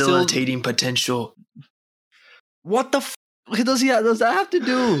Carmelo of the facilitating potential. What the f*** does that have to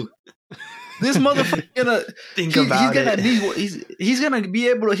do? This motherfucker gonna think about it. He's gonna be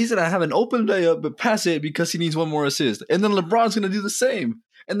able to. He's gonna have an open layup but pass it because he needs one more assist, and then LeBron's gonna do the same,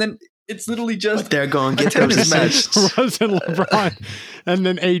 and then it's literally just. But they're going to get those assists. Russ and LeBron, and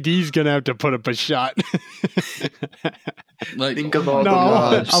then AD's gonna have to put up a shot. Like, think of all the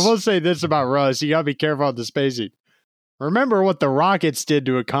lives. I will say this about Russ: you gotta be careful with the spacing. Remember what the Rockets did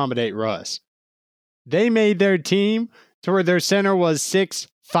to accommodate Russ. They made their team to where their center was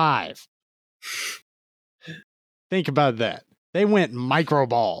 6'5". Think about that. They went micro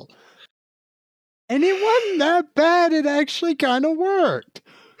ball. And it wasn't that bad. It actually kind of worked.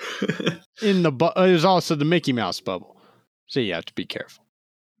 It was also the Mickey Mouse bubble. So you have to be careful.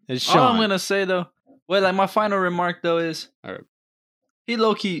 All I'm going to say, though, my final remark, though, is all right.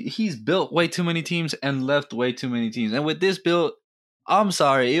 He's built way too many teams and left way too many teams. And with this build, I'm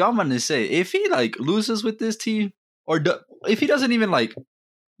sorry, I'm gonna say if he loses with this team, or if he doesn't even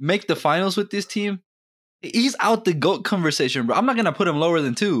make the finals with this team, he's out the GOAT conversation, bro. I'm not gonna put him lower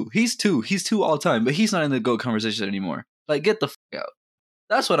than 2. He's 2 all time, but he's not in the GOAT conversation anymore. Get the fuck out.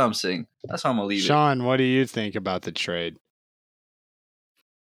 That's what I'm saying. That's how I'm gonna leave it. Sean, what do you think about the trade?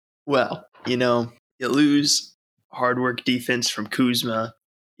 Well, you lose hard work defense from Kuzma.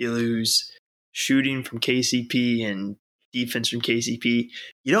 You lose shooting from KCP and defense from KCP.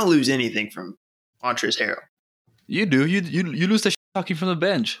 You don't lose anything from Montrezl Harrell. You do. You lose the talking from the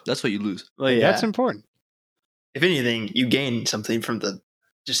bench. That's what you lose. Well, yeah. That's important. If anything, you gain something from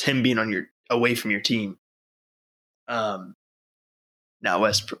just him being away from your team. Now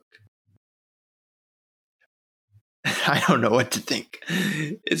Westbrook. I don't know what to think.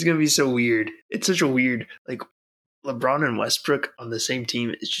 It's gonna be so weird. It's such a weird LeBron and Westbrook on the same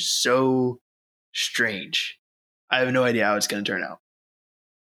team is just so strange. I have no idea how it's going to turn out.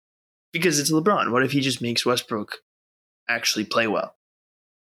 Because it's LeBron. What if he just makes Westbrook actually play well?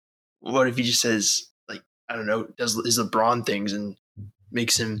 What if he just says, I don't know, does his LeBron things and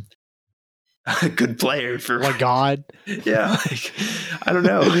makes him a good player for God? Yeah, I don't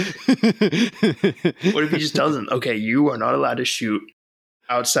know. What if he just tells him, okay, you are not allowed to shoot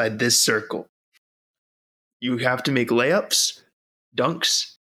outside this circle. You have to make layups,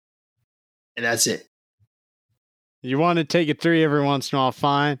 dunks, and that's it. You want to take a 3 every once in a while,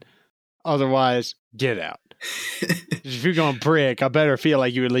 fine. Otherwise, get out. If you're going to brick, I better feel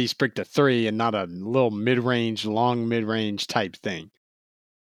like you at least brick the 3 and not a little long mid-range type thing.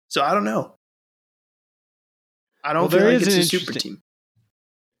 So I don't know. I don't feel like it's a super team.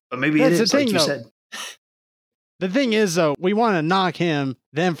 But maybe it is, like you said. The thing is, though, we want to knock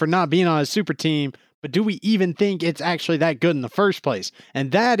them for not being on a super team, but do we even think it's actually that good in the first place?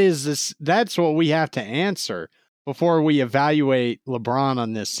 And that's what we have to answer before we evaluate LeBron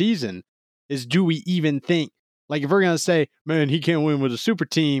on this season, is do we even think, if we're going to say, man, he can't win with a super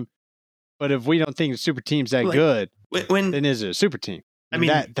team, but if we don't think the super team's that good, then is it a super team? I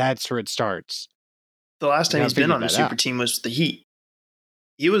mean, that's where it starts. The last time he's been on a super team was the Heat.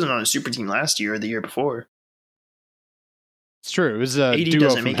 He wasn't on a super team last year or the year before. It's true. It was a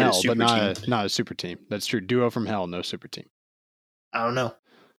duo from hell, but not a super team. That's true. Duo from hell, no super team. I don't know.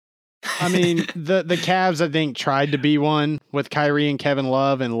 I mean, the Cavs, I think, tried to be one with Kyrie and Kevin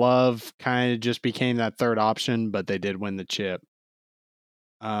Love, and Love kind of just became that third option, but they did win the chip.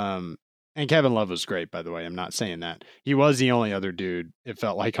 And Kevin Love was great, by the way. I'm not saying that. He was the only other dude, it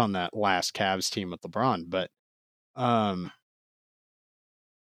felt like, on that last Cavs team with LeBron. But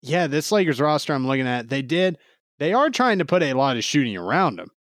yeah, this Lakers roster I'm looking at, they are trying to put a lot of shooting around them.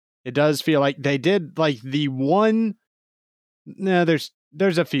 It does feel like they did like the one. No, there's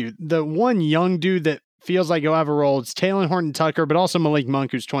a few. The one young dude that feels like he'll have a role, it's Talen Horton-Tucker, but also Malik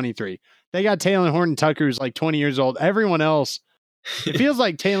Monk, who's 23. They got Talen Horton-Tucker, who's like 20 years old. Everyone else, it feels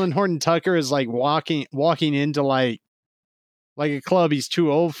like Talen Horton-Tucker is like walking into like a club he's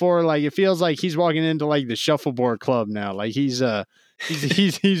too old for. Like it feels like he's walking into like the shuffleboard club now. Like he's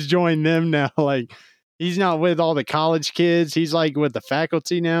joined them now. Like he's not with all the college kids. He's like with the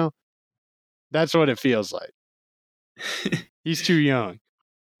faculty now. That's what it feels like. He's too young.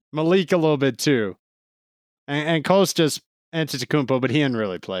 Malik a little bit too. And Kostas Antetokounmpo, but he didn't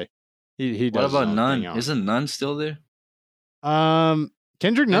really play. He does. What about Nunn? Isn't Nunn still there?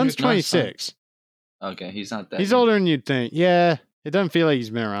 Kendrick Nunn's 26. Okay, he's not that. He's older than you'd think. Yeah, it doesn't feel like he's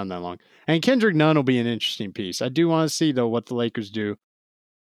been around that long. And Kendrick Nunn will be an interesting piece. I do want to see, though, what the Lakers do.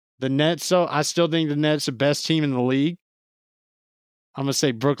 The Nets, so I still think the Nets are the best team in the league. I'm going to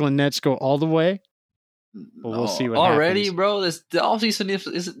say Brooklyn Nets go all the way. But we'll see what already, happens. bro. The offseason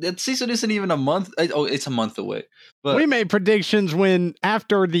the season isn't even a month. Oh, it's a month away. But we made predictions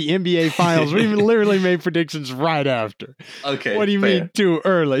after the NBA Finals. We literally made predictions right after. Okay. What do you mean too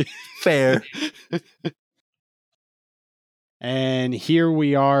early? Fair. And here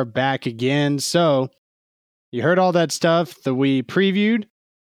we are back again. So you heard all that stuff that we previewed.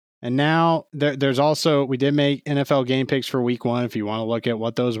 And now there's also, we did make NFL game picks for week 1. If you want to look at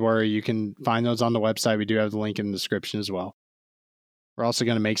what those were, you can find those on the website. We do have the link in the description as well. We're also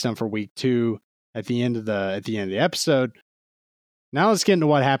going to make some for week 2 at the end of the episode. Now let's get into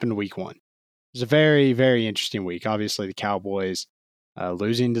what happened week 1. It was a very, very interesting week. Obviously, the Cowboys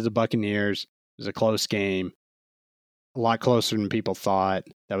losing to the Buccaneers. It was a close game. A lot closer than people thought.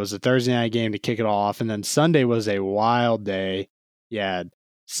 That was a Thursday night game to kick it off. And then Sunday was a wild day. You had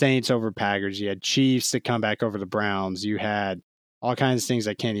Saints over Packers. You had Chiefs that come back over the Browns. You had all kinds of things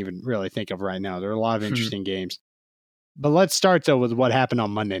I can't even really think of right now. There are a lot of interesting games. But let's start, though, with what happened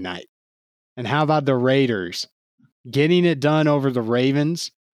on Monday night. And how about the Raiders getting it done over the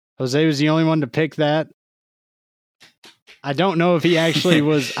Ravens? Jose was the only one to pick that. I don't know if he actually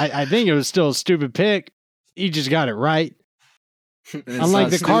was. I think it was still a stupid pick. He just got it right.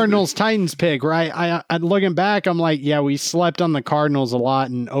 Unlike the Cardinals-Titans pick, right? I looking back, I'm like, yeah, we slept on the Cardinals a lot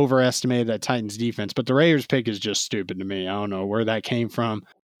and overestimated that Titans defense. But the Raiders pick is just stupid to me. I don't know where that came from.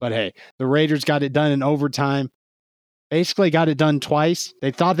 But hey, the Raiders got it done in overtime. Basically got it done twice.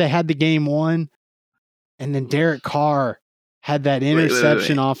 They thought they had the game won. And then Derek Carr had that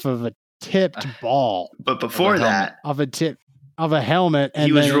interception off of a tipped ball. But before that, of a helmet. And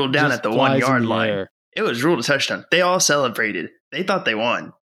he was ruled down at the 1 yard line. Air. It was ruled a touchdown. They all celebrated. They thought they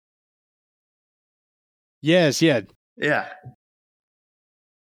won. Yes, yeah. Yeah.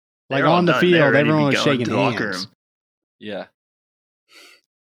 Like on the field, everyone was shaking hands. Yeah.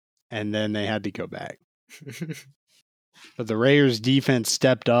 And then they had to go back. But the Raiders defense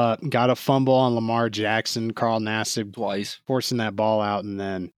stepped up, got a fumble on Lamar Jackson, Carl Nassib twice, forcing that ball out. And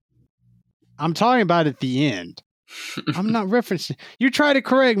then I'm talking about at the end. I'm not referencing. You try to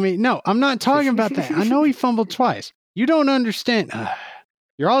correct me. No, I'm not talking about that. I know he fumbled twice. You don't understand.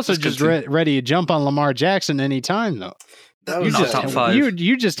 You're also just ready to jump on Lamar Jackson anytime, though. You just top 5.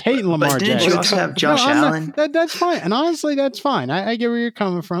 You just hating Lamar Jackson. Didn't you also have Josh Allen? That's fine. And honestly, that's fine. I get where you're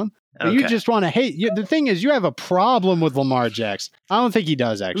coming from. But Okay. you just want to hate. The thing is, you have a problem with Lamar Jackson. I don't think he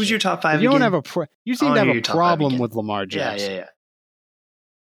does, actually. Who's your top 5 You again? don't have you seem to have a problem with Lamar Jackson. Yeah.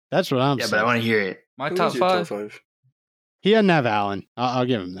 That's what I'm Yeah, saying. but I want to hear it. My Who top is your 5. He doesn't have Allen. I'll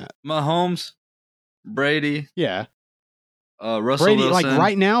give him that. Mahomes, Brady, Yeah. Russell Brady, Wilson. like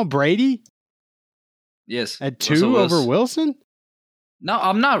right now, Brady Yes. at 2 over Wilson? No,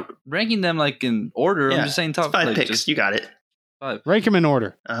 I'm not ranking them like in order. Yeah, I'm just saying top 5 like, picks. just You got it. 5. Rank him in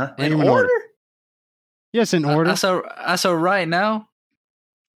order. Uh-huh. Rank him in order. Yes, in order. So right now,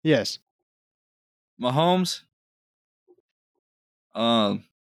 Yes. Mahomes.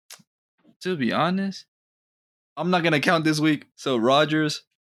 To be honest, I'm not gonna count this week. So Rodgers.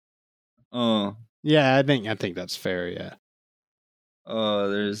 Yeah, I think that's fair. Yeah.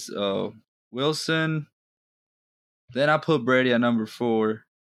 There's Wilson. Then I put Brady at number 4.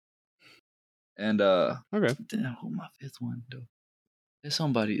 And Okay. damn, who my 5th one though? There's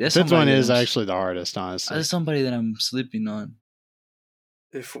somebody. Fifth one is actually the hardest, honestly. There's somebody that I'm sleeping on.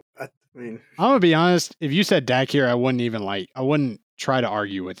 I mean, I'm gonna be honest. If you said Dak here, I wouldn't try to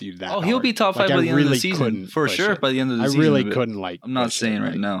argue with you that. Oh, he'll hard. be top 5 by I the end of the really season couldn't for push sure. it. By the end of the I season, really but couldn't like. I'm not push saying it.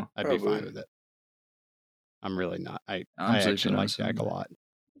 right now. I'd be Probably. fine with it. I'm really not. I I'm actually sleeping on like Dak a somebody. lot.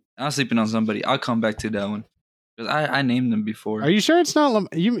 I'm sleeping on somebody. I'll come back to that one because I named them before. Are you sure it's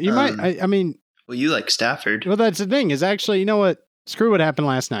not? You might. I mean, Well, you like Stafford. well, that's the thing. Is actually, you know what? Screw what happened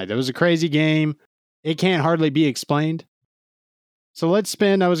last night. That was a crazy game. It can't hardly be explained. So let's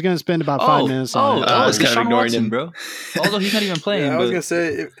spend. I was going to spend about 5 minutes on it. I was it's kind of Deshaun ignoring Watson, him. bro. Although he's not even playing. yeah, I was but gonna say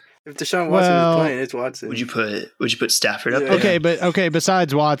if Deshaun Watson Well- is playing, it's Watson. Would you put Stafford up Yeah. there? Okay,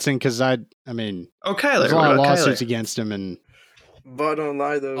 besides Watson, because I mean, Oh, Kyler. there's a What lot of about lawsuits Kyler? against him, and But don't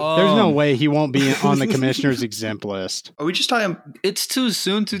lie though. there's no Um, way he won't be on the commissioner's exempt list. Are we just talking? It's too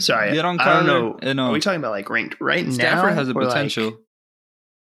soon to Sorry, get on Kyler. I don't know. And, Are we talking about like ranked right now? Stafford has a or, like, potential.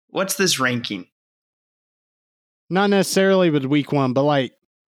 what's this ranking? Not necessarily with week 1, but like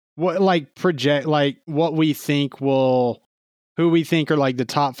what project what we think who we think are like the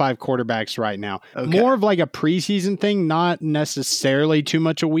top 5 quarterbacks right now. Okay. More of like a preseason thing, not necessarily too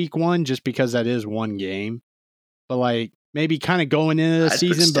much a week 1, just because that is one game. But like maybe kind of going into the I'd put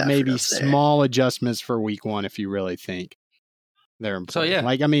season, but Stafford maybe up there. small adjustments for week 1 if you really think they're important. So, yeah.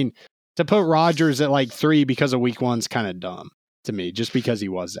 Like I mean, to put Rodgers at like 3 because of week 1's kind of dumb to me, just because he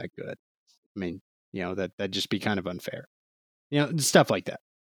was that good. I mean, you know, that'd just be kind of unfair. You know, stuff like that.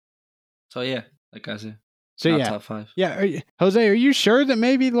 So yeah, like I said, So not yeah. top 5. Yeah, Jose, are you sure that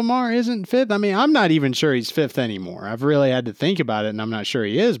maybe Lamar isn't 5th? I mean, I'm not even sure he's 5th anymore. I've really had to think about it, and I'm not sure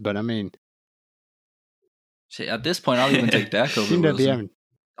he is. But I mean, Shit, at this point, I'll even take Dak over seem to be Wilson. having.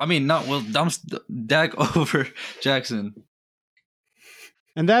 I mean, not Will. Dak over Jackson.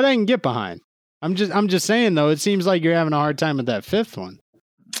 And that I can get behind. I'm just saying though. It seems like you're having a hard time with that 5th one,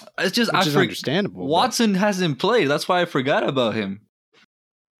 It's just which is understandable. but- Watson hasn't played. That's why I forgot about him.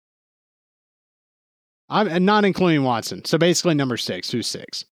 I'm not including Watson. So basically, number 6. Who's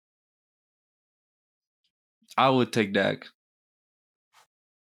 6? I would take Dak.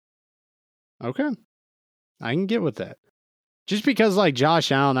 Okay, I can get with that. Just because, like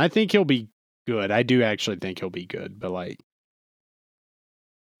Josh Allen, I think he'll be good. I do actually think he'll be good, but like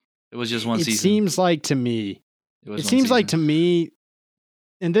It was just one it season. seems like to me. was It one seems like to season. me,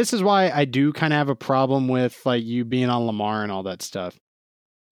 and this is why I do kind of have a problem with like you being on Lamar and all that stuff.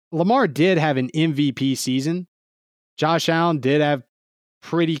 Lamar did have an MVP season. Josh Allen did have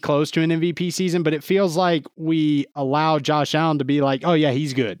pretty close to an MVP season, but it feels like we allow Josh Allen to be like, oh yeah,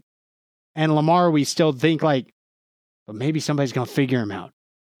 he's good. And Lamar, we still think like, but maybe somebody's going to figure him out.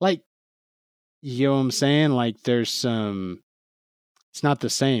 Like, you know what I'm saying? Like there's some, it's not the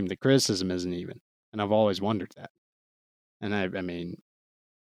same. The criticism isn't even. And I've always wondered that. And I mean,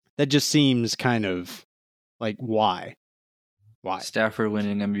 that just seems kind of like, why? Why? Stafford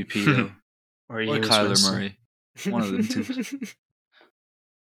winning MVP though, Or or Jameis Kyler Winston? Murray. One of them two.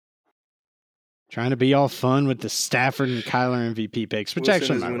 Trying to be all fun with the Stafford and Kyler MVP picks, which Wilson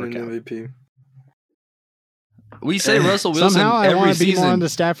actually is might work winning out. MVP. We say Russell Wilson Somehow I every want to be more season. on the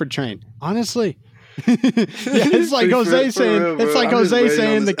Stafford train. Honestly. Yeah, it's like Jose For saying, real, bro. it's like I'm just Jose waiting on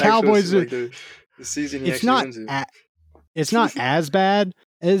saying the this actual, Cowboys. like, the season he It's actually not, wins it. it's not as bad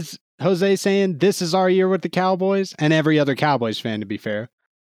as Jose saying this is our year with the Cowboys and every other Cowboys fan, to be fair.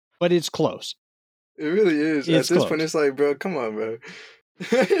 But it's close. It really is. It's At this close. point, it's like, bro, come on, bro.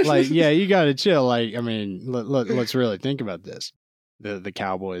 Like, yeah, you got to chill. Like, I mean, let's really think about this. The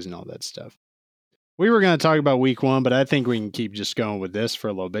Cowboys and all that stuff. We were going to talk about week 1, but I think we can keep just going with this for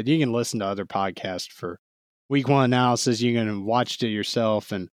a little bit. You can listen to other podcasts for week 1 analysis. You can watch it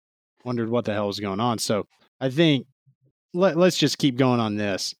yourself and wondered what the hell was going on. So I think let's just keep going on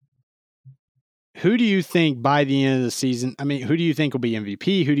this. Who do you think by the end of the season? I mean, who do you think will be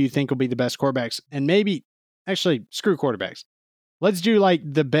MVP? Who do you think will be the best quarterbacks? And maybe, actually, screw quarterbacks. Let's do like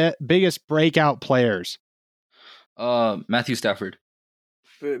the biggest breakout players. Matthew Stafford.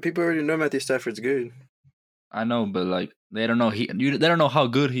 But people already know Matthew Stafford's good. I know, but like they don't know they don't know how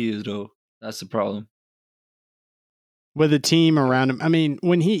good he is though. That's the problem. With a team around him. I mean,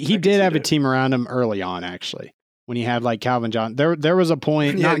 when he can did see have a that. team around him early on, actually. When he had like Calvin Johnson. There was a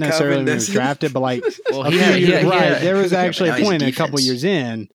point, Yeah, not necessarily Calvin when he was Johnson. drafted, but like Well, a he few had- years, he right. had- There was actually Now a he's point a couple defense. years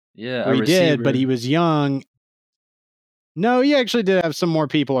in Yeah, where a he did, but receiver. he was young. No, he actually did have some more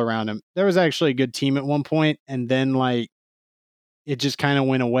people around him. There was actually a good team at one point, and then like it just kind of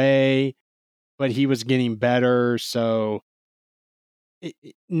went away, but he was getting better. So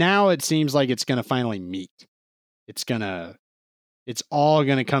now it seems like it's going to finally meet. It's all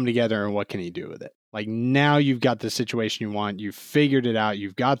going to come together. And what can he do with it? Like now you've got the situation you want. You've figured it out.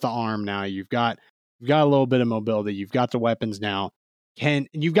 You've got the arm now. You've got a little bit of mobility. You've got the weapons now.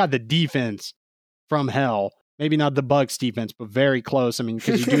 you've got the defense from hell. Maybe not the Bucs defense, but very close. I mean,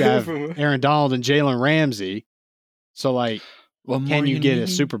 because you do have Aaron Donald and Jalen Ramsey. So, like, can you get a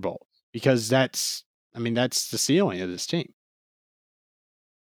Super Bowl? Because that's the ceiling of this team.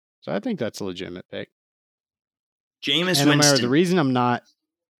 So I think that's a legitimate pick. Jameis And no matter Winston. the reason I'm not.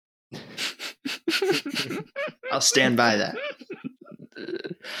 I'll stand by that.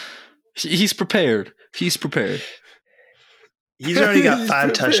 He's prepared. He's prepared. He's already got He's 5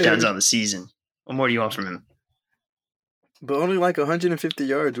 prepared. touchdowns on the season. What more do you want from him? But only like 150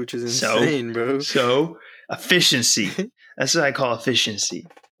 yards, which is insane, bro. So, efficiency. That's what I call efficiency.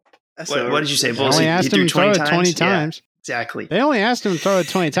 That's What did you say, They Bulls? only he asked threw him to throw 20 it 20 times? Yeah. times. Exactly. They only asked him to throw it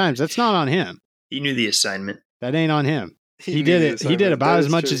 20 times. That's not on him. He knew the assignment. That ain't on him. He knew did the it. He assignment. did about That as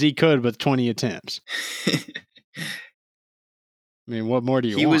is much true. as he could with 20 attempts. I mean, what more do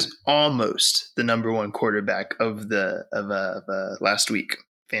you He want? was almost the number 1 quarterback of last week,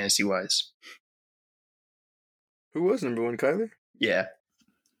 fantasy wise. Who was number 1, Kyler? Yeah.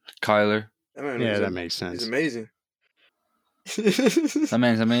 Kyler. That man Yeah, was that makes He's sense. amazing. That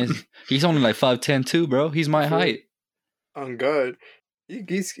man's amazing. He's only like 5'10" too, bro. He's my height. On God,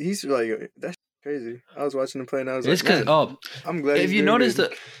 he's like that's crazy. I was watching him play and I was It's like, because man, I'm glad. if he's you doing notice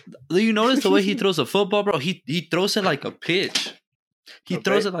good. do you notice the way he throws a football, bro? He throws it like a pitch. He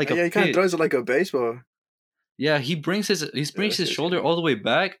throws it like a yeah, he kind of pitch. throws it like a baseball. Yeah, he brings his that's shoulder all the way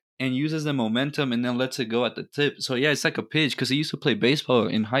back and uses the momentum and then lets it go at the tip. So yeah, it's like a pitch because he used to play baseball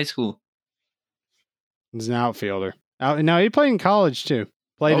in high school. He's an outfielder. No, he played in college too.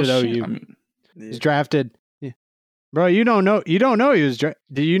 Played at shit. OU. I mean, Yeah. He's drafted. Yeah. Bro, you don't know he was did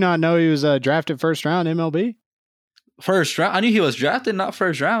you not know he was drafted first round MLB? first round. I knew he was drafted, not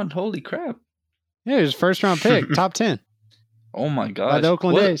first round. Holy crap! Yeah, he was first round pick, top 10 Oh my by god! the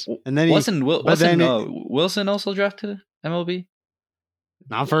Oakland A's. And then he Wasn't Wilson also drafted MLB?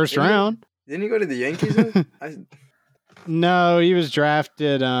 not first Didn't he- round. Didn't he go to the Yankees? Though? No, he was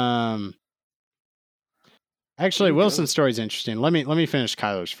drafted. Actually, There you Wilson's go. story is interesting. Let me finish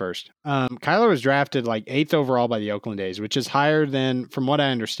Kyler's first. Kyler was drafted like 8th overall by the Oakland A's, which is higher than, from what I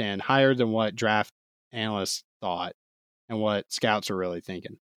understand, higher than what draft analysts thought and what scouts were really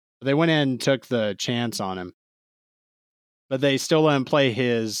thinking. But they went in and took the chance on him, but they still let him play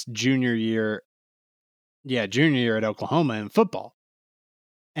his junior year at Oklahoma in football.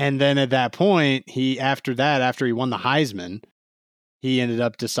 And then at that point, after he won the Heisman, he ended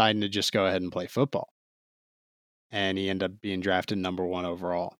up deciding to just go ahead and play football. And he ended up being drafted number 1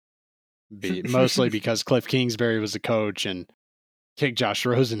 overall. Mostly because Cliff Kingsbury was the coach and kicked Josh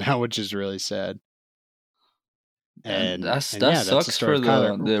Rosen out, which is really sad. And that yeah, that's the sucks story for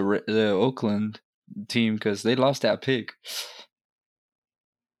of Kyler. the Oakland team because they lost that pick.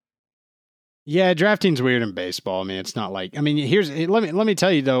 Yeah, drafting's weird in baseball. I mean, it's not like, I mean, let me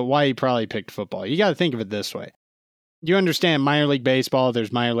tell you though why he probably picked football. You got to think of it this way. You understand minor league baseball,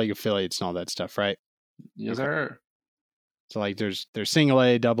 there's minor league affiliates and all that stuff, right? Yes, Okay. sir. So like there's single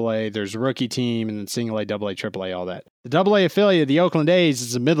A, double A, there's a rookie team, and then single A, double A, triple A, all that. The double A affiliate of the Oakland A's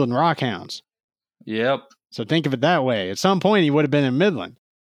is the Midland Rockhounds. Yep. So think of it that way. At some point, he would have been in Midland.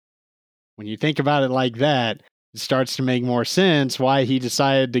 When you think about it like that, it starts to make more sense why he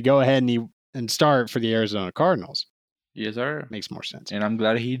decided to go ahead and start for the Arizona Cardinals. Yes, sir. Makes more sense. And I'm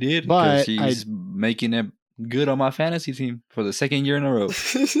glad he did But because he's making it good on my fantasy team for the second year in a row.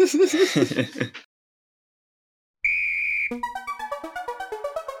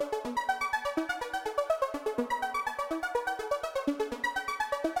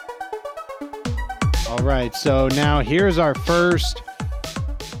 All right, so now here's our first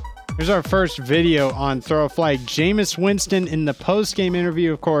video on throw a flag. Jameis Winston in the post-game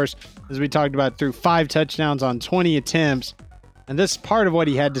interview, of course, as we talked about, threw 5 touchdowns on 20 attempts. And this is part of what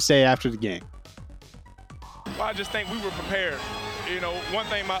he had to say after the game. Well, I just think we were prepared. You know, one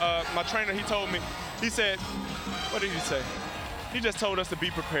thing my trainer, he told me, he said, what did he say? He just told us to be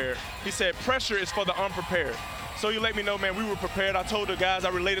prepared. He said, pressure is for the unprepared. So you let me know, man, we were prepared. I told the guys, I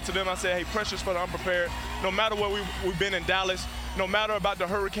related to them, I said, hey, pressure's for the unprepared. No matter where we've been in Dallas, no matter about the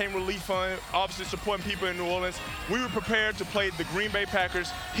Hurricane Relief Fund, obviously supporting people in New Orleans, we were prepared to play the Green Bay Packers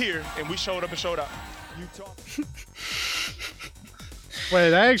here, and we showed up and showed out.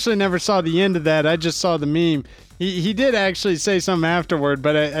 Wait, I actually never saw the end of that. I just saw the meme. He did actually say something afterward,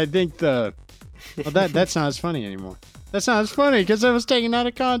 but I think that's not as funny anymore. That's not as funny because it was taken out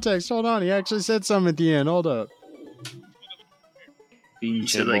of context. Hold on, he actually said something at the end. Hold up. You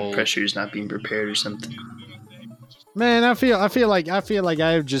said like pressure is not being prepared or something. Man, I feel like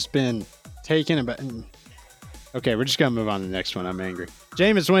I've just been taken about. Okay, we're just gonna move on to the next one. I'm angry.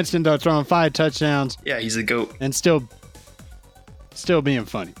 Jameis Winston though throwing 5 touchdowns Yeah, he's a GOAT. and still still being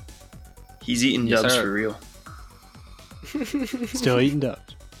funny. He's eating Yes, dubs sir. for real. Still eating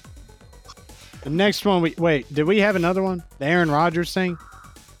dubs. The next one, did we have another one? The Aaron Rodgers thing?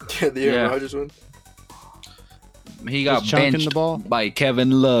 Yeah, the Aaron Yeah. Rodgers one. He got Just chunking benched the ball? by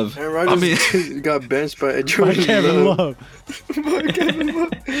Kevin Love. Aaron Rodgers got benched by Jordan Kevin Love. Love. By Kevin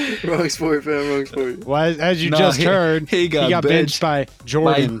Love. Wrong sport, fam. Wrong sport. Well, as you No, just he- heard, he got benched by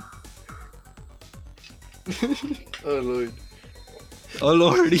Jordan. Oh Lord. Oh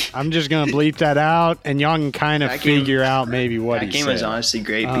lordy. I'm just gonna bleep that out, and y'all can kind of That game- figure out maybe what That he game said. was honestly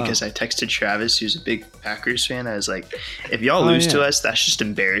great Uh. because I texted Travis, who's a big Packers fan. I was like, if y'all Oh, lose to yeah. us, that's just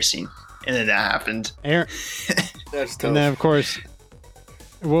embarrassing. And then that happened. Aaron, That's tough. and then of course,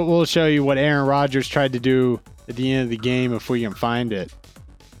 we'll show you what Aaron Rodgers tried to do at the end of the game if we can find it.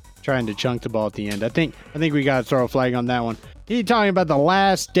 Trying to chunk the ball at the end. I think we gotta throw a flag on that one. He talking about the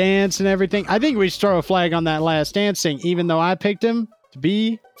last dance and everything. I think we should throw a flag on that last dance thing, even though I picked him to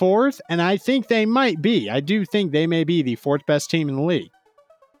be fourth, and I think they might be. I do think they may be the fourth best team in the league.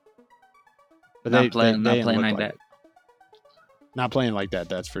 But Not playing didn't look like that. it. Not playing like that,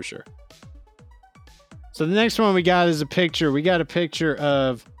 that's for sure. So the next one we got is a picture. We got a picture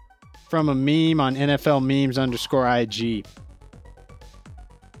of from a meme on NFL memes _IG.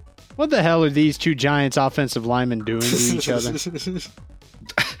 What the hell are these two Giants offensive linemen doing to each other?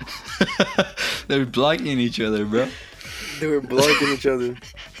 They're blocking each other, bro. They were blocking each other.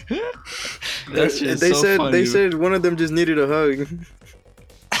 That's just they so said funny. they said one of them just needed a hug.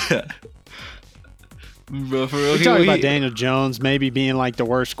 Bro, for real. We're he- talking he- about Daniel Jones maybe being like the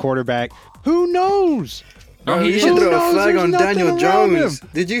worst quarterback. Who knows? No, Bro, he you is. should throw knows? a flag There's on nothing Daniel around Jones. him.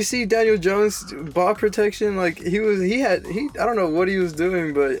 Did you see Daniel Jones ball protection? Like he I don't know what he was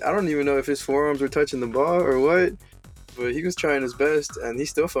doing, but I don't even know if his forearms were touching the ball or what. But he was trying his best and he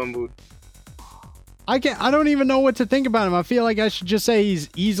still fumbled. I don't even know what to think about him. I feel like I should just say he's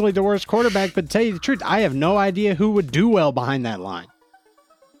easily the worst quarterback, but to tell you the truth, I have no idea who would do well behind that line.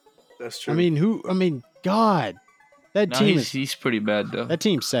 That's true. I mean, God. That No, team he's pretty bad though. that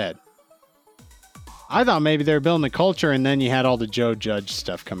team's sad. I thought maybe they were building a culture, and then you had all the Joe Judge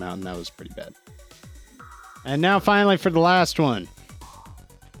stuff come out, and that was pretty bad. And now, finally, for the last one.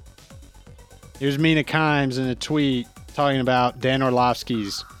 Here's Mina Kimes in a tweet talking about Dan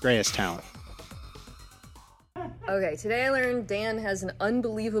Orlovsky's greatest talent. Okay, today I learned Dan has an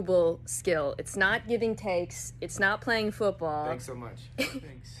unbelievable skill. It's not giving takes, it's not playing football. Thanks so much.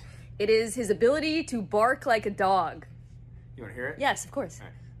 Thanks. It is his ability to bark like a dog. You want to hear it? Yes, of course.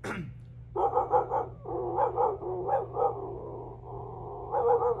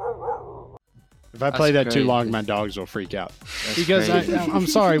 If I play that That's too crazy. long, my dogs will freak out. That's Because crazy. I'm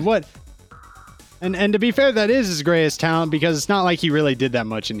sorry, what? And to be fair, that is his greatest talent because it's not like he really did that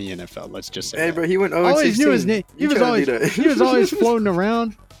much in the NFL. Let's just say. hey, that. bro, he went 0-16. Always knew his name. He You was trying to always do that. he was always floating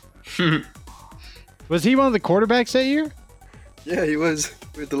around. Was he one of the quarterbacks that year? Yeah, he was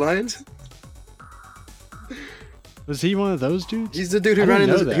with the Lions. Was he one of those dudes? He's the dude who I ran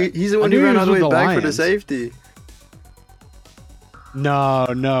didn't in know the, that. he's the I one knew who he ran was all the way with the back for the Lions. safety.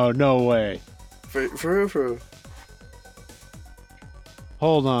 No way. For real, for real.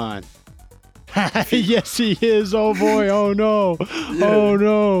 Hold on. Yes, he is. Oh boy. Oh no. Oh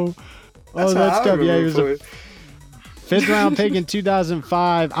no. That's Oh, how that's I tough. Yeah, he was remember a 5th round pick in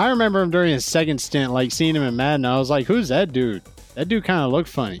 2005. I remember him during his second stint, like seeing him in Madden. I was like, "Who's that dude?" That dude kind of looked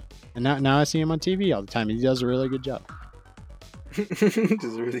funny. And now I see him on TV all the time. He does a really good job. Does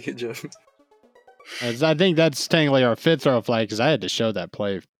a really good job. I think that's technically our 5th throw flag because I had to show that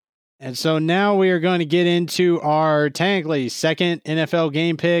play. And so now we are going to get into our technically second NFL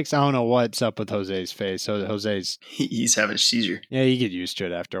game picks. I don't know what's up with Jose's face. So Jose's, He's having a seizure. yeah, you get used to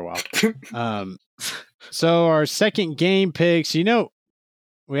it after a while. So our second game picks,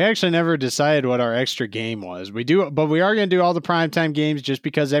 we actually never decided what our extra game was. We are going to do all the primetime games just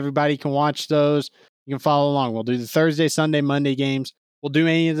because everybody can watch those. You can follow along. We'll do the Thursday, Sunday, Monday games. We'll do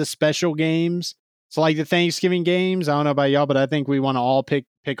any of the special games. So like the Thanksgiving games, I don't know about y'all, but I think we want to all pick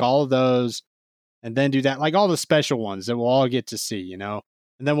all of those and then do that. Like all the special ones that we'll all get to see, And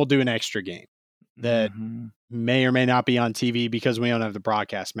then we'll do an extra game that may or may not be on TV because we don't have the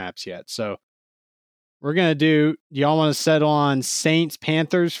broadcast maps yet. So we're going to do y'all want to settle on Saints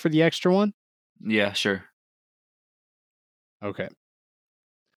Panthers for the extra one? Yeah, sure. Okay.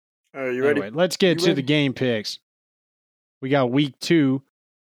 All right, you ready? Anyway, let's get You to ready? the game picks. We got week 2.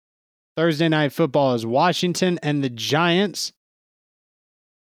 Thursday night football is Washington and the Giants.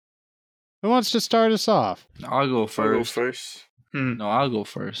 Who wants to start us off? I'll go I'll go first. first. No, I'll go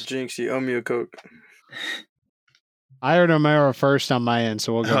first. Jinx, you owe me a Coke. I heard Omero first on my end,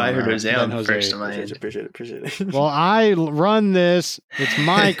 so we'll go. I heard Omero, Jose then on Jose. first on my end. Appreciate it. Well, I run this. It's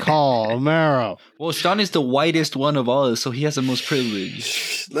my call, Omero. Well, Sean is the whitest one of all, so he has the most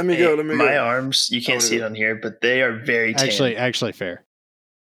privilege. Let me go. My arms, you can't see it on here, but they are very tan. Actually fair.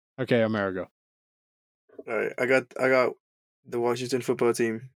 Okay, Omero, go. All right, I got the Washington football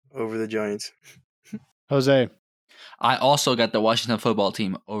team over the Giants. Jose. I also got the Washington football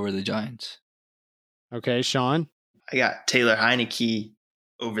team over the Giants. Okay, Sean. I got Taylor Heineke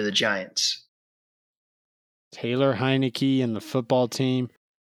over the Giants. Taylor Heineke and the football team.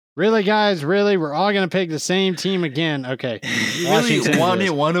 Really, guys? Really? We're all going to pick the same team again? Okay. You Washington really wanted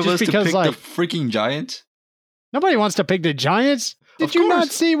is. one of Just us to because, pick like, the freaking Giants? Nobody wants to pick the Giants. Did Of you not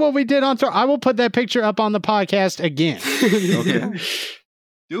course. see what we did on Thor? I will put that picture up on the podcast again. Okay.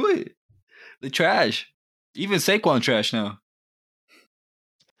 Do it. The trash. Even Saquon trash now.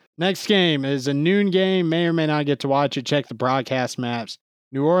 Next game is a noon game. May or may not get to watch it. Check the broadcast maps.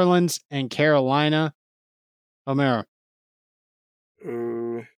 New Orleans and Carolina. Omero.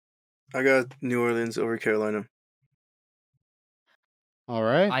 I got New Orleans over Carolina. All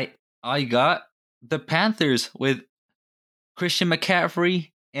right. I got the Panthers with Christian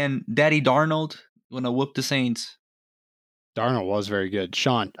McCaffrey and Daddy Darnold going to whoop the Saints. Darnold was very good.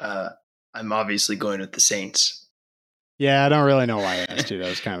 Sean. I'm obviously going with the Saints. Yeah, I don't really know why I asked you. That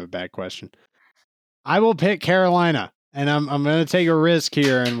was kind of a bad question. I will pick Carolina, and I'm going to take a risk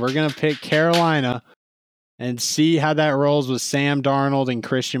here, and we're going to pick Carolina and see how that rolls with Sam Darnold and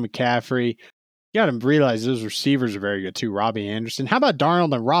Christian McCaffrey. You got to realize those receivers are very good too. Robbie Anderson. How about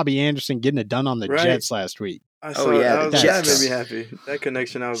Darnold and Robbie Anderson getting it done on the Right. Jets last week? I saw yeah, that. the That Jets. made me happy. That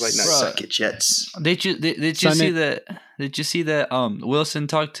connection, I was like, nice. Suck it, Jets. Did you Sunday- see that? Did you see that? Wilson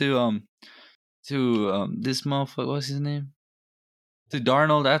talked to this motherfucker. What's his name? To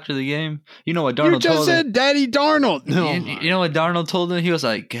Darnold after the game. You know what Darnold You just told said him? Daddy Darnold. No, You know what Darnold told him? He was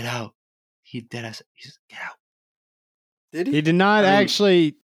like, "Get out." He did. He said, "Get out." Did he did not I mean-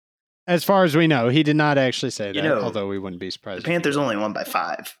 actually, as far as we know, he did not actually say that, You know, although we wouldn't be The surprised. Panthers only won by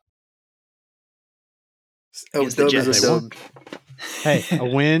 5. Oh, Against the dub is Jets. a dub. Hey, a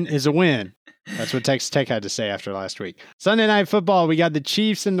win is a win. That's what Texas Tech had to say after last week. Sunday Night Football, we got the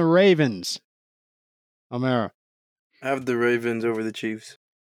Chiefs and the Ravens. Omero. I have the Ravens over the Chiefs.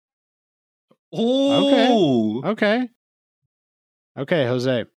 Oh, Okay,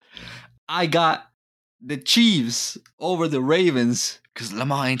 Jose. I got the Chiefs over the Ravens because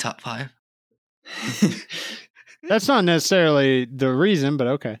Lamar ain't top 5. That's not necessarily the reason, but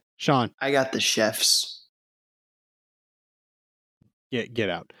okay. Sean, I got the Chefs. get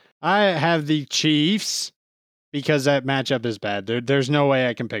out. I have the Chiefs because that matchup is bad. There's no way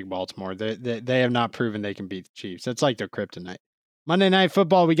I can pick Baltimore. They have not proven they can beat the Chiefs. That's like their kryptonite. Monday Night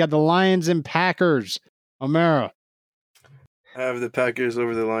Football, we got the Lions and Packers. Omero. I have the Packers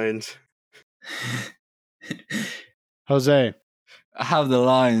over the Lions. Jose. I have the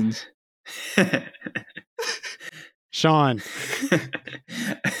Lions. Sean.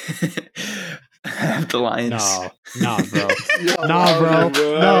 I have the Lions. No, bro. Yo, Nah, bro.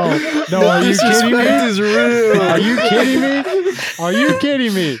 No. The Are you kidding disrespect me? is real. Are you kidding me? Are you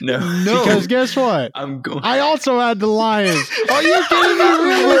kidding me? No. Because guess what? I'm going. I also had the Lions. Are you kidding me?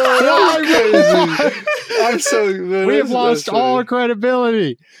 Bro, Really? that's crazy. I'm so. Man, We have that's lost funny. all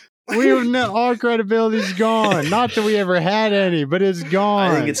credibility. All credibility's gone. Not that we ever had any, but it's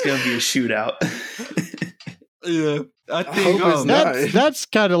gone. I think it's going to be a shootout. Yeah, I I think hope it's not. that's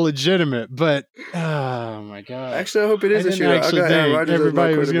kind of legitimate, but oh my god! Actually, I hope it is I a didn't shootout. I actually got Aaron think Rodgers as my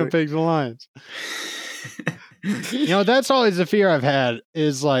everybody was going to quarterback. pick the Lions. You know, that's always the fear I've had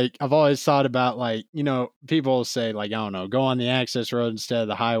is like, I've always thought about like, you know, people say like, I don't know, go on the access road instead of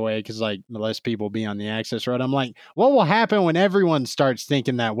the highway because like less people be on the access road. I'm like, what will happen when everyone starts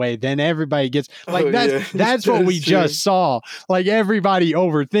thinking that way? Then everybody gets like, Oh, that's, yeah. that's what we That's true. just saw. Like everybody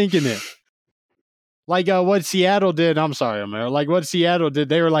overthinking it. Like what Seattle did. I'm sorry, Amir. Like what Seattle did.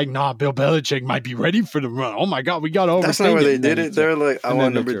 They were like, nah, Bill Belichick might be ready for the run. Oh my God, we got to overthink That's not where it. they And then did it. it's They're like, I and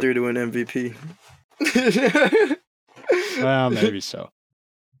want then number they 3 to win MVP. Well, maybe so.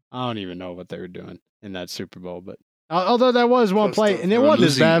 I don't even know what they were doing in that Super Bowl, but although that was one Close play, stuff. and They it were wasn't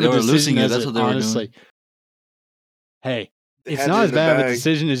as losing- bad of they a were decision losing it. as That's it, what they were honestly. doing. Hey, They it's had not it as in the bad of a bag.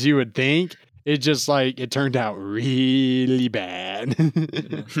 decision as you would think. It's just like it turned out really bad.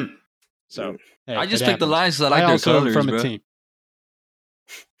 So hey, I just it picked the happens. Lions because I like their also am colors, from bro. a team.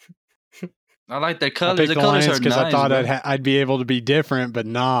 I like their I colors. picked The the colors Lions are because nice. I thought bro. I'd be able to be different, but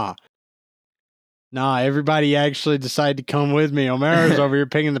nah. Everybody actually decided to come with me. O'Mara's over here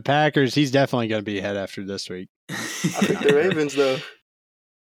picking the Packers. He's definitely going to be ahead after this week. I picked the Ravens though.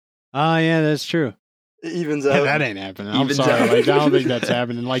 Oh, yeah, that's true. It evens Yeah, out. that ain't happening. I'm Evens sorry. out. Like, I don't think that's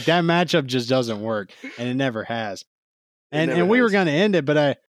happening. Like, that matchup just doesn't work, and it never has. And never we were has. going to end it, but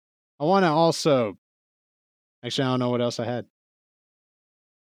I want to also. Actually, I don't know what else I had.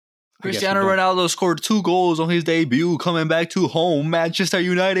 I guess Cristiano we're done. Ronaldo scored 2 goals on his debut, coming back to home, Manchester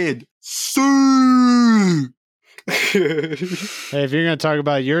United. See! Hey, if you're going to talk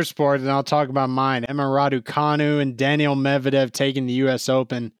about your sport, then I'll talk about mine. Emma Raducanu and Daniel Medvedev taking the U.S.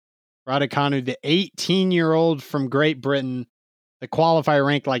 Open. Raducanu, the 18-year-old from Great Britain, the qualifier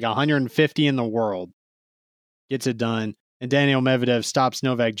ranked like 150 in the world, gets it done. And Daniel Medvedev stops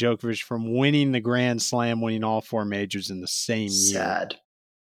Novak Djokovic from winning the Grand Slam, winning all 4 majors in the same year. Sad.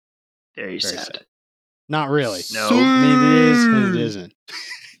 Very Very sad. sad. Not really. No. I mean, it is and it isn't.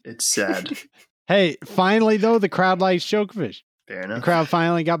 It's sad. Hey, finally, though, the crowd likes Djokovic. Fair The enough. crowd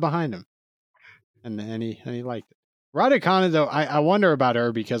finally got behind him. And he liked it. Raducanu, though, I wonder about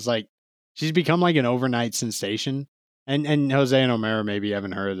her because, like, she's become like an overnight sensation. And Jose and O'Mara maybe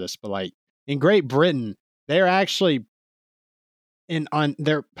haven't heard of this, but like in Great Britain, they're actually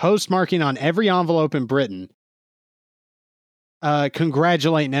they're postmarking on every envelope in Britain,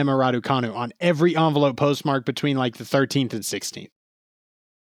 congratulating Emma Raducanu on every envelope postmarked between like the 13th and 16th.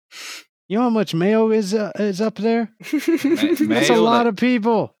 You know how much mail is up there? That's a lot of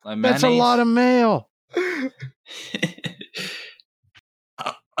people. That's a lot of mail.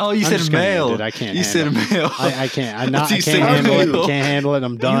 Oh, you I'm said just gonna end mail. it. I can't. You said handle it. mail. I can't. I What's he can't saying? handle it. Mail. Can't handle it.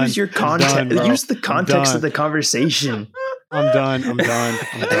 I'm done. Use your I'm context. done, bro. Use the I'm context of done. the conversation. I'm done. I'm done.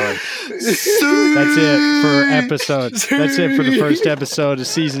 That's it for episode. That's it for the first episode of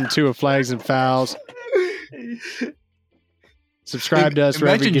season 2 of Flags and Fouls. Subscribe to us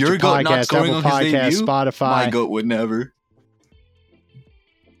wherever you Imagine get your your goat not podcast, scoring Apple on his Podcasts, debut. Spotify. My goat would never.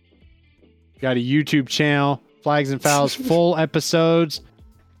 Got a YouTube channel, Flags and Fouls full episodes.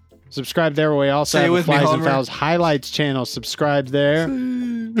 Subscribe there. We also Say it have a with me, Flags and Homer. Fouls highlights channel. Subscribe there.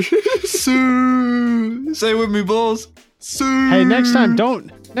 Say it with me, Bulls. Hey, next time don't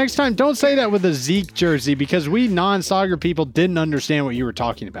say that with a Zeke jersey because we non-Soccer people didn't understand what you were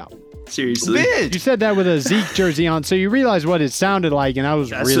talking about. Seriously. You Bitch. said that with a Zeke jersey on, so you realize what it sounded like, and I was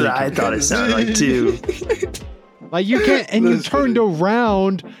That's really what I thought it sounded like too. like you can't. And you That's turned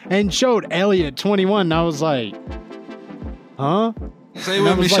around and showed Elliot 21, and I was like, huh? Say it And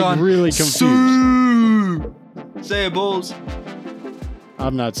I with me, was like Sean. really confused. Say it, Bulls.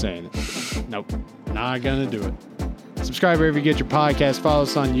 I'm not saying it. Nope, not gonna do it. Subscribe wherever you get your podcast. Follow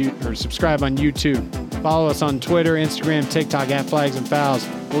us on subscribe on YouTube. Follow us on Twitter, Instagram, TikTok at Flags and Fouls.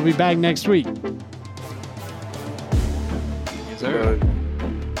 We'll be back next week. Yes, sir.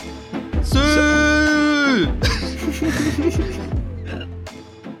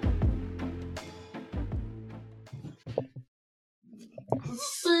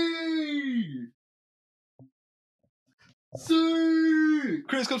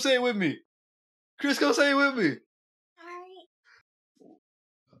 Chris, come say it with me. Chris, come say it with me.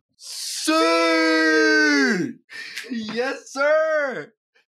 Sir! Yes, sir!